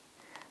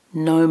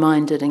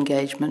 No-minded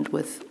engagement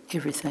with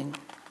everything.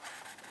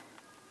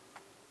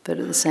 But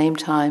at the same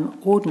time,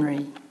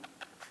 ordinary.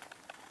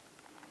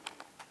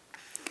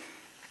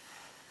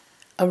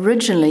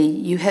 Originally,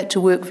 you had to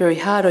work very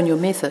hard on your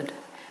method,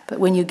 but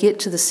when you get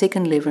to the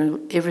second level,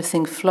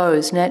 everything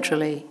flows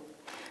naturally.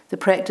 The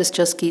practice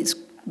just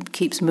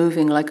keeps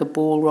moving like a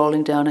ball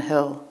rolling down a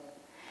hill.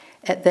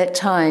 At that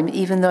time,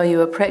 even though you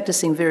are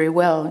practicing very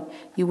well,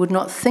 you would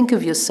not think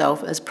of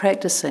yourself as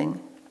practicing.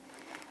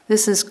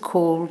 This is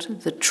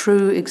called the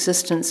true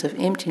existence of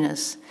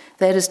emptiness.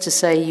 That is to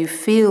say, you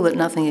feel that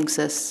nothing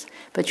exists,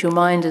 but your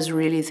mind is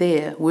really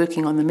there,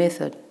 working on the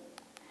method.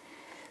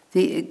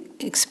 The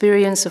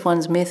experience of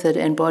one's method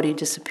and body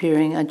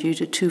disappearing are due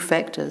to two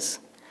factors.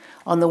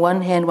 On the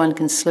one hand, one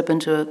can slip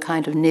into a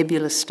kind of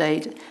nebulous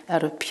state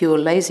out of pure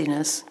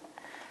laziness.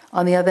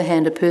 On the other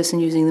hand, a person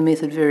using the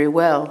method very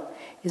well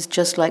is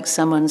just like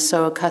someone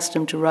so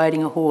accustomed to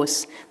riding a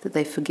horse that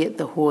they forget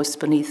the horse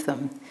beneath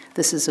them.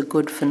 This is a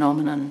good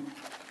phenomenon.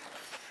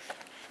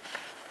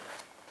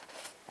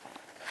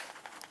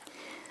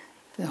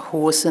 The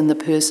horse and the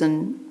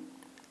person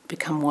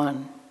become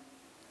one.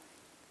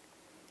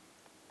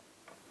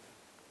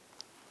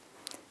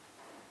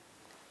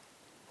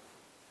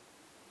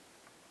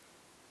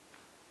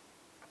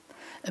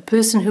 A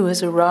person who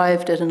has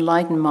arrived at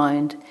enlightened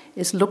mind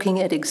is looking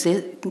at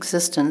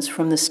existence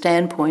from the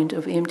standpoint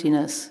of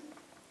emptiness.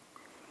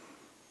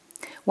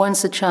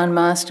 Once a Chan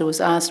master was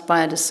asked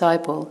by a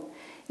disciple,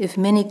 if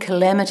many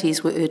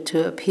calamities were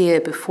to appear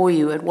before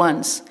you at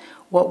once,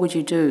 what would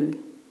you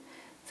do?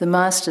 The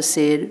master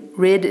said,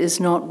 red is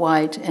not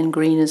white and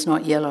green is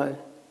not yellow.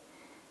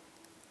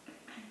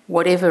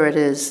 Whatever it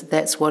is,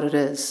 that's what it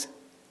is.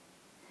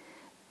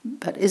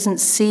 But isn't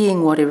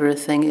seeing whatever a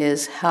thing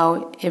is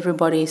how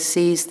everybody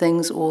sees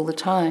things all the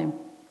time?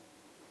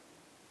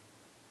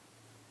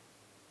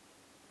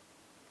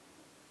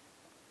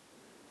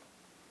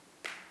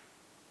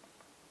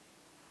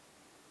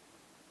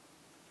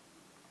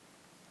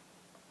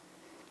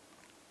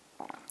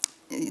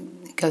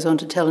 It goes on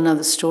to tell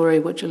another story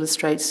which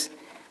illustrates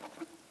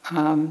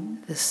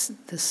this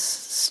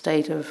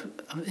state of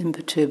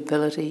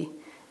imperturbability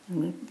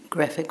in a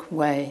graphic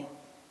way.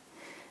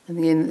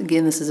 And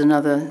again, this is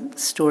another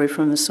story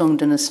from the Song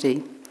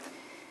dynasty.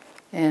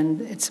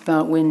 And it's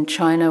about when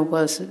China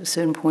was at a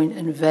certain point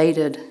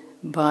invaded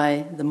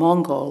by the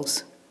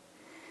Mongols.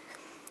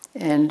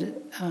 And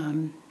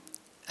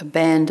a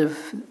band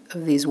of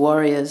these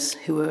warriors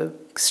who were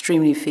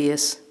extremely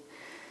fierce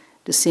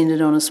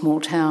descended on a small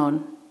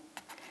town.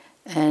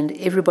 And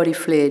everybody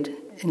fled,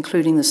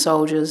 including the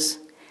soldiers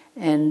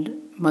and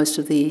most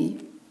of the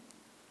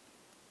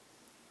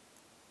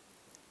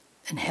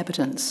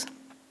inhabitants.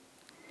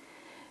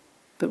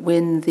 But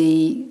when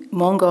the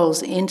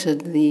Mongols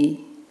entered the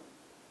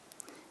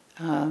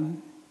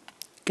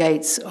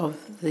gates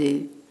of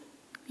the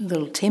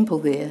little temple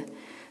there,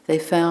 they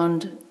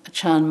found a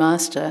Chan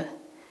master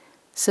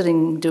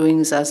sitting doing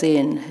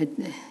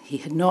zazen. He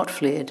had not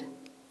fled.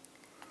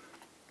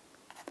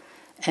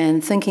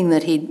 And thinking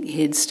that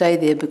he'd stayed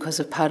there because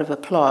of part of a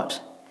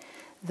plot,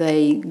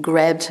 they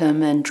grabbed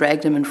him and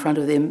dragged him in front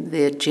of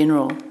their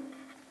general.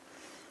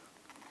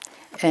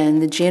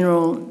 And the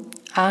general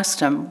asked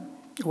him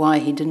why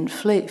he didn't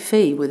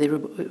flee with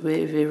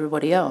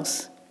everybody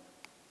else.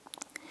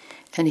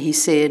 And he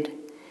said,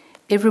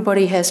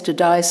 everybody has to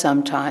die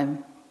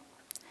sometime.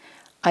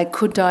 I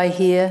could die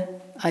here,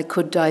 I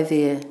could die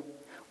there.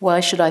 Why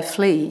should I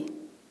flee?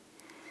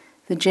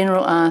 The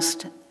general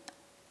asked,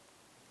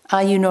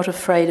 are you not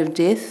afraid of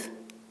death?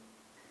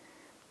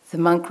 The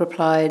monk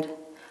replied,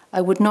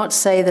 I would not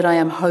say that I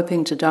am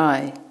hoping to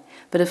die,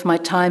 but if my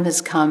time has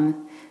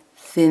come,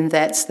 then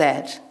that's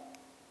that.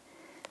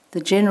 The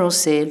general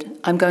said,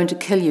 I'm going to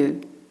kill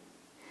you.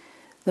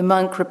 The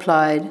monk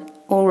replied,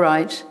 all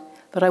right,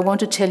 but I want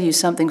to tell you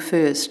something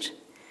first.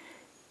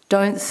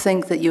 Don't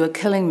think that you are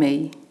killing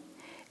me.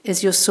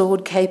 Is your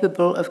sword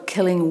capable of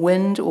killing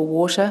wind or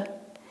water?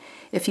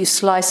 If you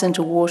slice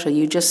into water,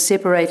 you just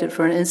separate it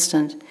for an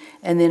instant,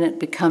 and then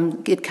it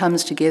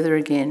comes together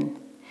again.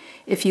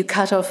 If you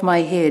cut off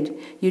my head,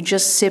 you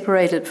just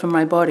separate it from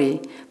my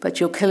body,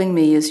 but your killing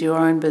me is your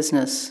own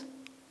business.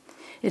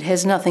 It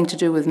has nothing to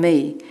do with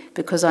me,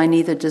 because I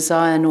neither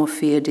desire nor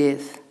fear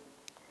death.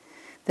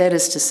 That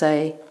is to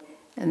say,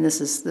 and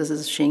this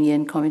is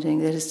Sheng-Yen commenting,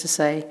 that is to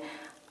say,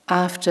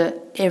 after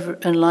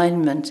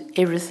enlightenment,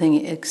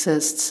 everything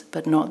exists,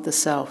 but not the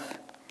self.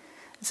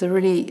 It's a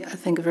really, I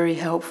think, a very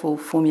helpful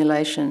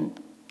formulation.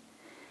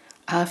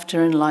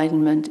 After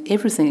enlightenment,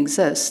 everything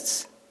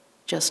exists,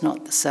 just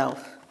not the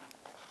self.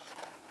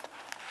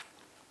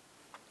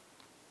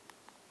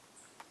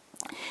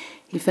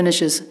 He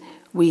finishes,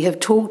 we have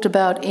talked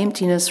about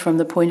emptiness from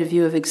the point of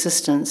view of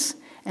existence,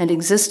 and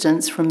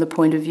existence from the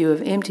point of view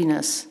of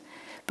emptiness.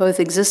 Both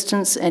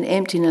existence and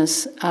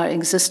emptiness are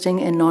existing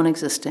and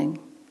non-existing.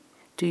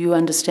 Do you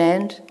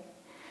understand?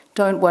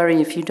 Don't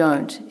worry if you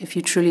don't. If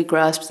you truly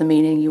grasp the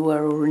meaning, you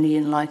are already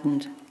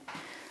enlightened.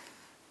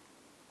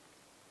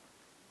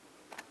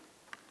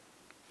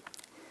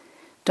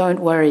 Don't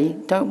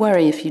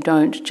worry if you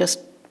don't, just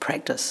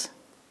practice.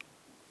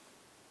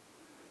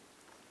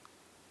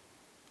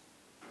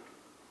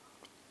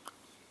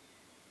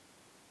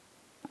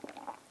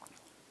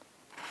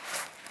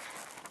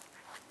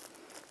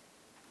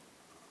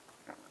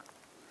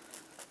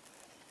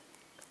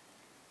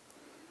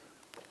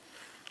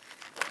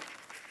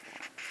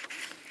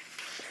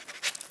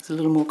 a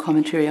little more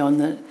commentary on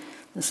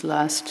this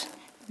last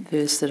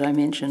verse that I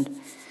mentioned.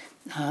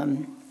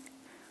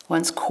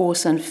 Once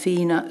coarse and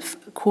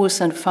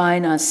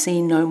fine are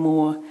seen no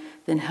more,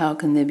 then how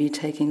can there be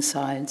taking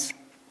sides?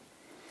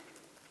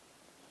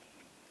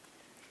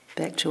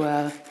 Back to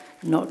our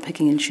not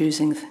picking and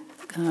choosing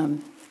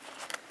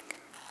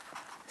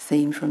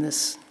theme from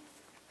this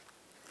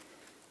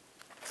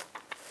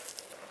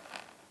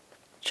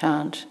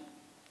chant.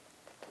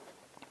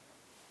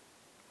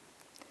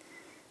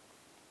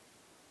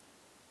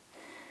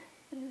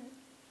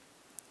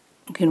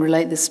 We can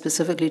relate this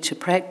specifically to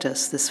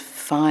practice, this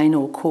fine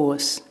or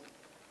coarse.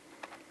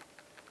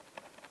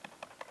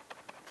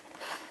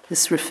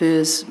 This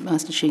refers,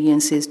 Master Sheng-Yen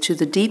says, to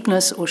the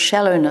deepness or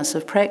shallowness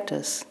of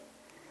practice.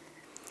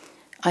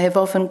 I have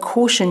often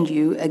cautioned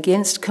you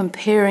against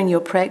comparing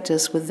your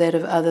practice with that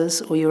of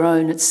others or your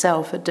own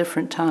itself at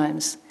different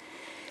times.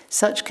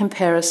 Such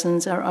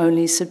comparisons are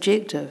only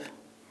subjective.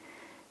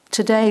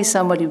 Today,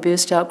 somebody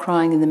burst out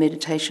crying in the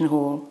meditation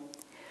hall.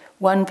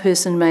 One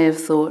person may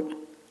have thought,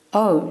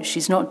 "Oh,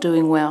 she's not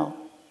doing well."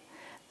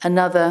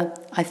 Another,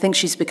 "I think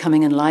she's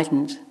becoming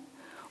enlightened."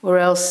 Or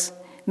else,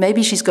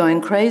 "Maybe she's going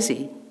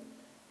crazy."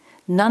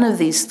 None of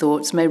these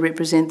thoughts may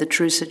represent the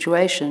true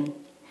situation.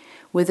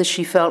 Whether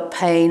she felt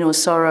pain or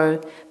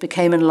sorrow,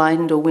 became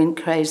enlightened or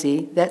went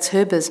crazy, that's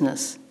her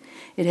business.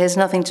 It has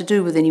nothing to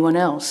do with anyone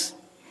else.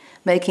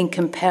 Making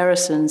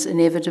comparisons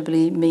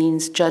inevitably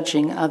means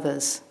judging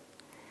others.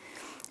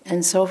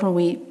 And so often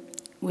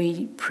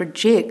we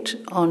project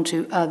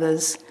onto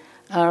others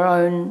our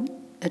own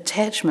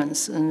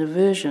attachments and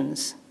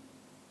aversions.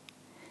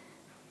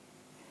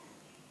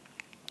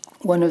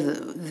 One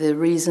of the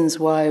reasons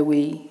why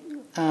we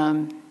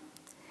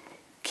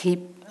keep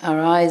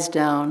our eyes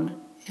down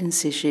in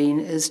Sesshin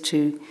is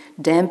to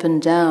dampen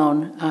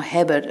down our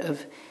habit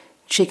of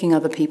checking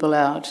other people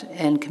out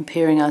and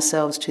comparing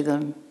ourselves to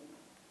them.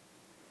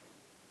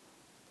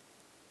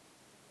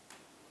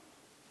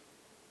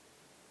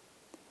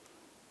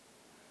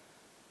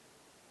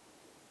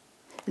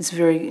 It's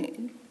very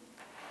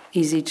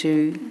easy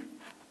to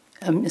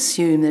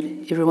assume that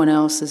everyone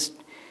else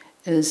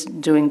is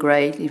doing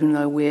great, even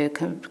though we're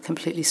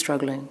completely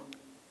struggling.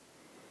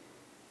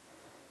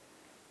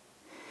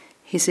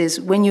 He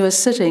says, when you are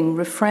sitting,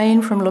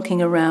 refrain from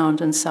looking around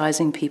and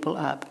sizing people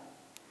up.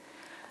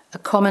 A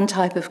common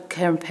type of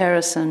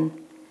comparison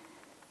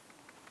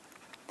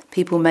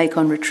people make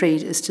on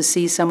retreat is to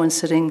see someone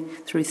sitting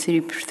through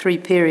three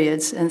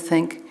periods and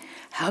think,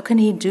 how can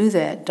he do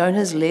that? Don't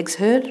his legs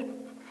hurt?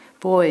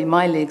 Boy,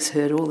 my legs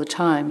hurt all the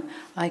time.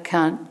 I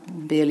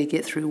can't barely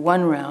get through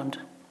one round.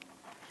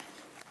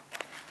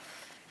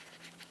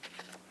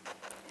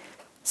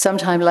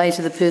 Sometime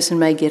later, the person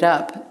may get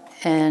up,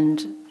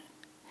 and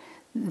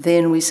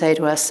then we say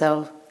to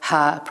ourselves,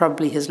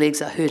 probably his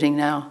legs are hurting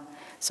now,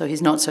 so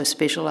he's not so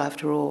special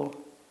after all.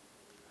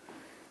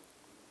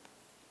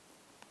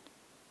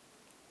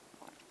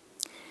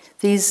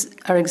 These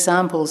are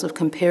examples of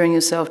comparing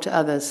yourself to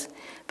others,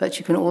 but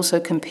you can also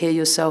compare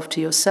yourself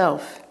to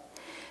yourself.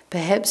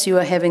 Perhaps you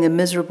are having a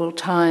miserable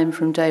time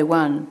from day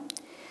one.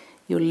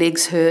 Your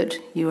legs hurt,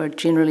 you are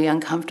generally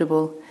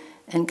uncomfortable,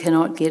 and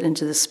cannot get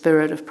into the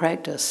spirit of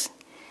practice.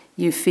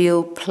 You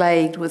feel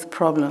plagued with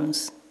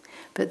problems.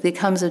 But there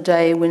comes a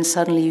day when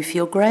suddenly you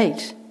feel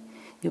great.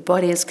 Your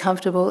body is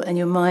comfortable and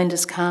your mind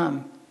is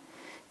calm.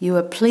 You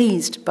are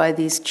pleased by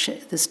this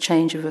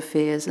change of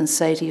affairs and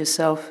say to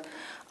yourself,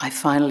 I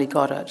finally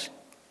got it.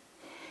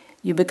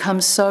 You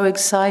become so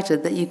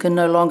excited that you can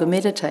no longer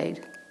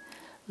meditate.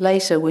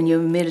 Later, when your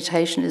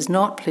meditation is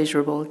not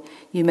pleasurable,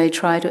 you may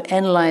try to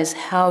analyze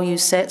how you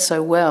sat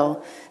so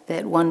well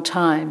that one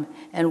time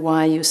and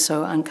why you're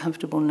so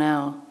uncomfortable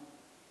now.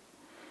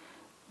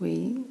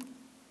 We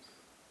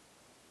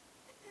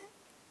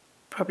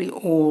probably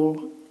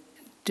all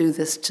do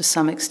this to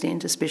some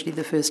extent, especially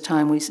the first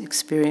time we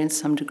experience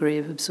some degree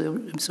of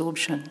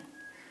absorption.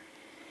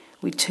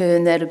 We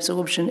turn that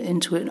absorption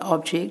into an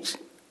object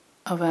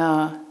of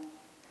our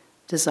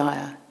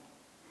desire.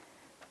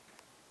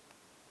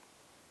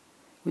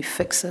 We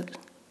fix it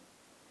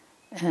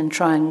and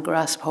try and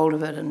grasp hold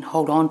of it and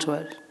hold on to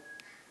it.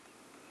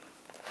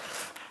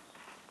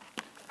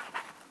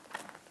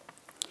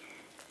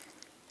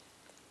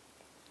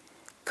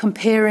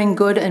 Comparing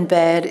good and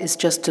bad is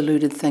just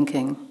deluded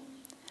thinking.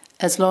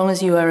 As long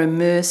as you are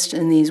immersed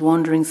in these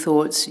wandering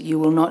thoughts, you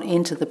will not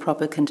enter the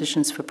proper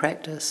conditions for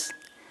practice.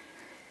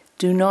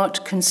 Do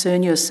not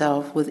concern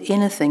yourself with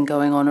anything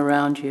going on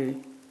around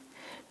you,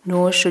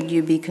 nor should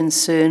you be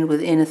concerned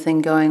with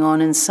anything going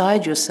on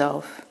inside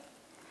yourself.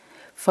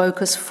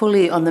 Focus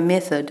fully on the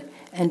method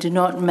and do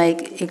not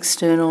make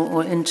external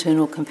or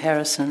internal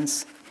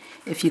comparisons.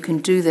 If you can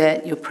do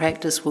that, your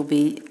practice will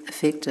be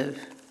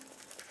effective.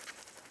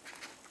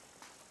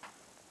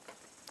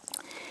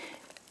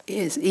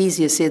 It's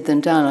easier said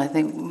than done. I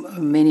think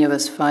many of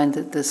us find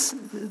that this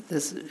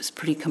is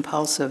pretty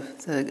compulsive,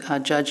 our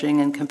judging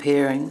and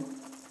comparing.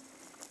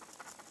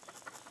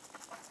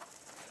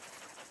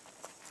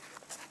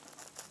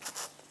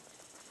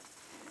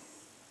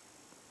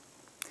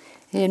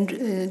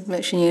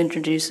 Sheng-Yen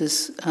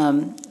introduces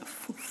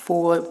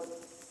 4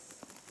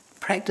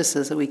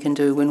 practices that we can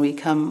do when we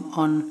come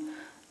on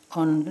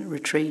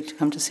retreat,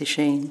 come to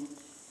Sesshin.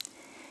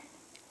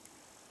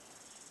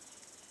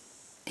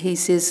 He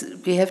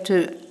says we have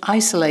to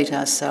isolate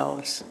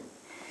ourselves.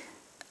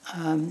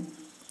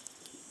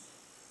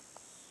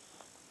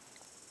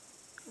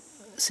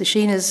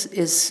 Sesshin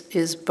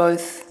is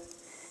both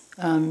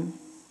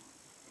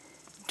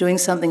doing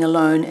something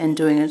alone and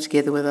doing it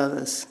together with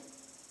others.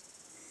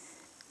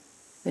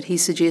 But he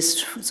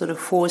suggests sort of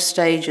 4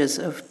 stages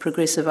of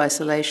progressive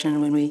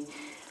isolation when we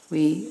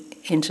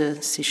enter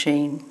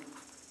Sesshin.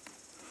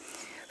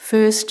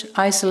 First,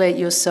 isolate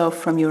yourself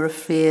from your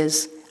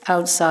affairs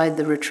outside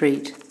the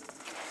retreat.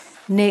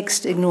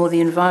 Next, ignore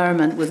the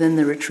environment within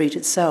the retreat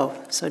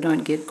itself, so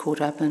don't get caught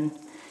up in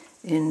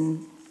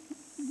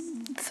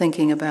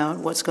thinking about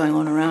what's going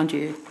on around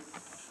you.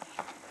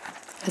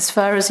 As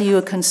far as you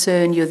are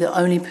concerned, you're the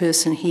only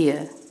person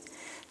here.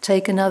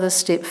 Take another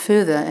step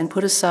further and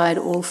put aside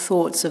all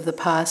thoughts of the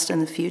past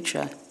and the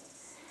future.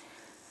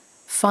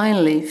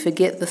 Finally,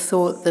 forget the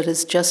thought that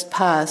has just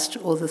passed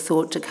or the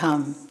thought to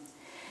come.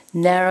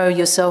 Narrow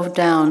yourself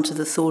down to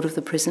the thought of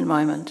the present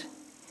moment.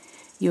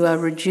 You are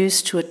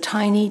reduced to a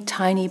tiny,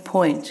 tiny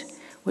point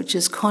which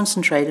is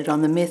concentrated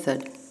on the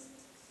method.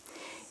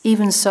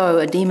 Even so,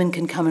 a demon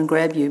can come and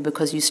grab you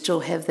because you still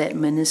have that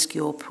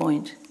minuscule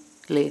point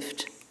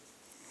left.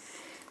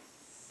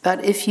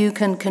 But if you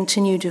can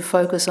continue to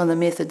focus on the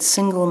method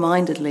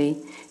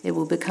single-mindedly, it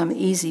will become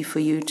easy for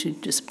you to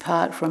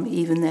depart from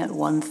even that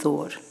one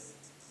thought.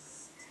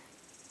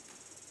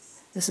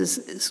 This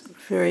is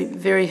very,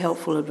 very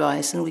helpful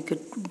advice, and we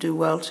could do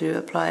well to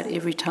apply it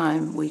every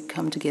time we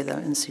come together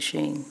in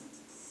Sesshin.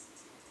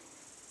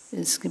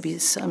 This could be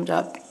summed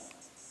up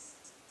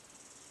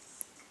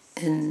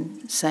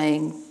in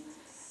saying,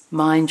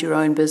 mind your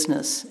own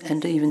business,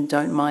 and even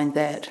don't mind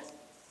that.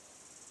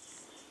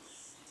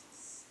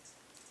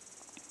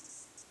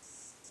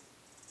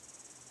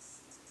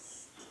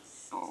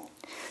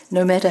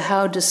 No matter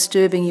how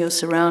disturbing your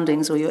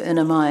surroundings or your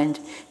inner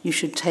mind, you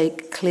should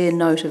take clear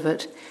note of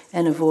it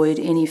and avoid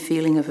any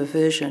feeling of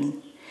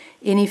aversion.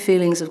 Any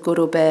feelings of good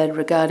or bad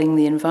regarding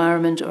the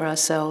environment or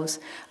ourselves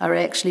are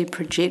actually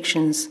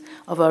projections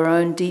of our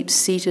own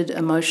deep-seated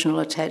emotional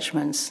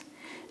attachments.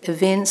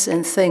 Events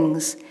and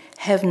things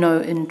have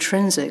no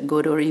intrinsic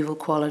good or evil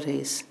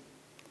qualities.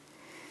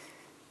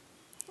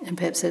 And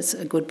perhaps that's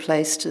a good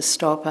place to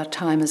stop. Our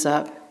time is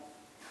up.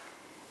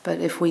 But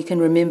if we can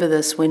remember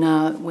this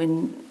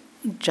when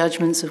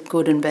judgments of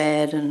good and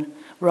bad and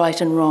right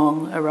and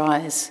wrong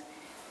arise,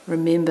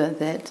 remember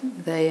that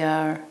they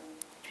are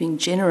being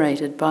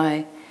generated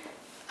by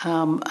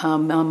our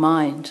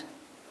mind.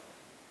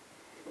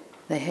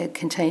 They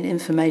contain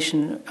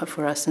information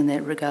for us in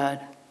that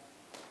regard.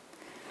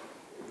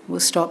 We'll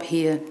stop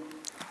here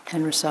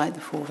and recite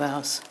the 4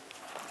 vows.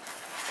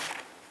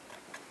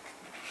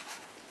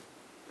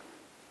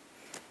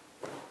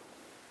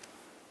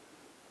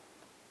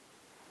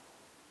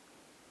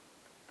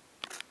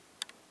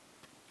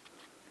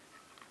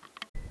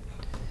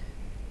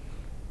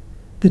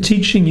 The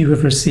teaching you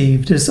have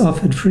received is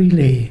offered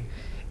freely.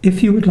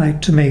 If you would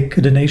like to make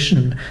a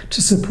donation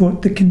to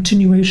support the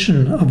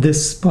continuation of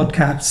this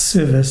podcast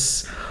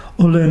service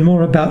or learn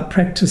more about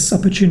practice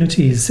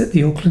opportunities at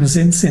the Auckland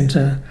Zen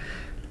Centre,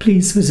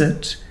 please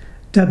visit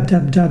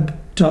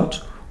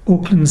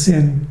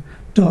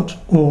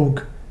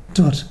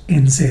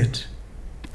www.aucklandzen.org.nz.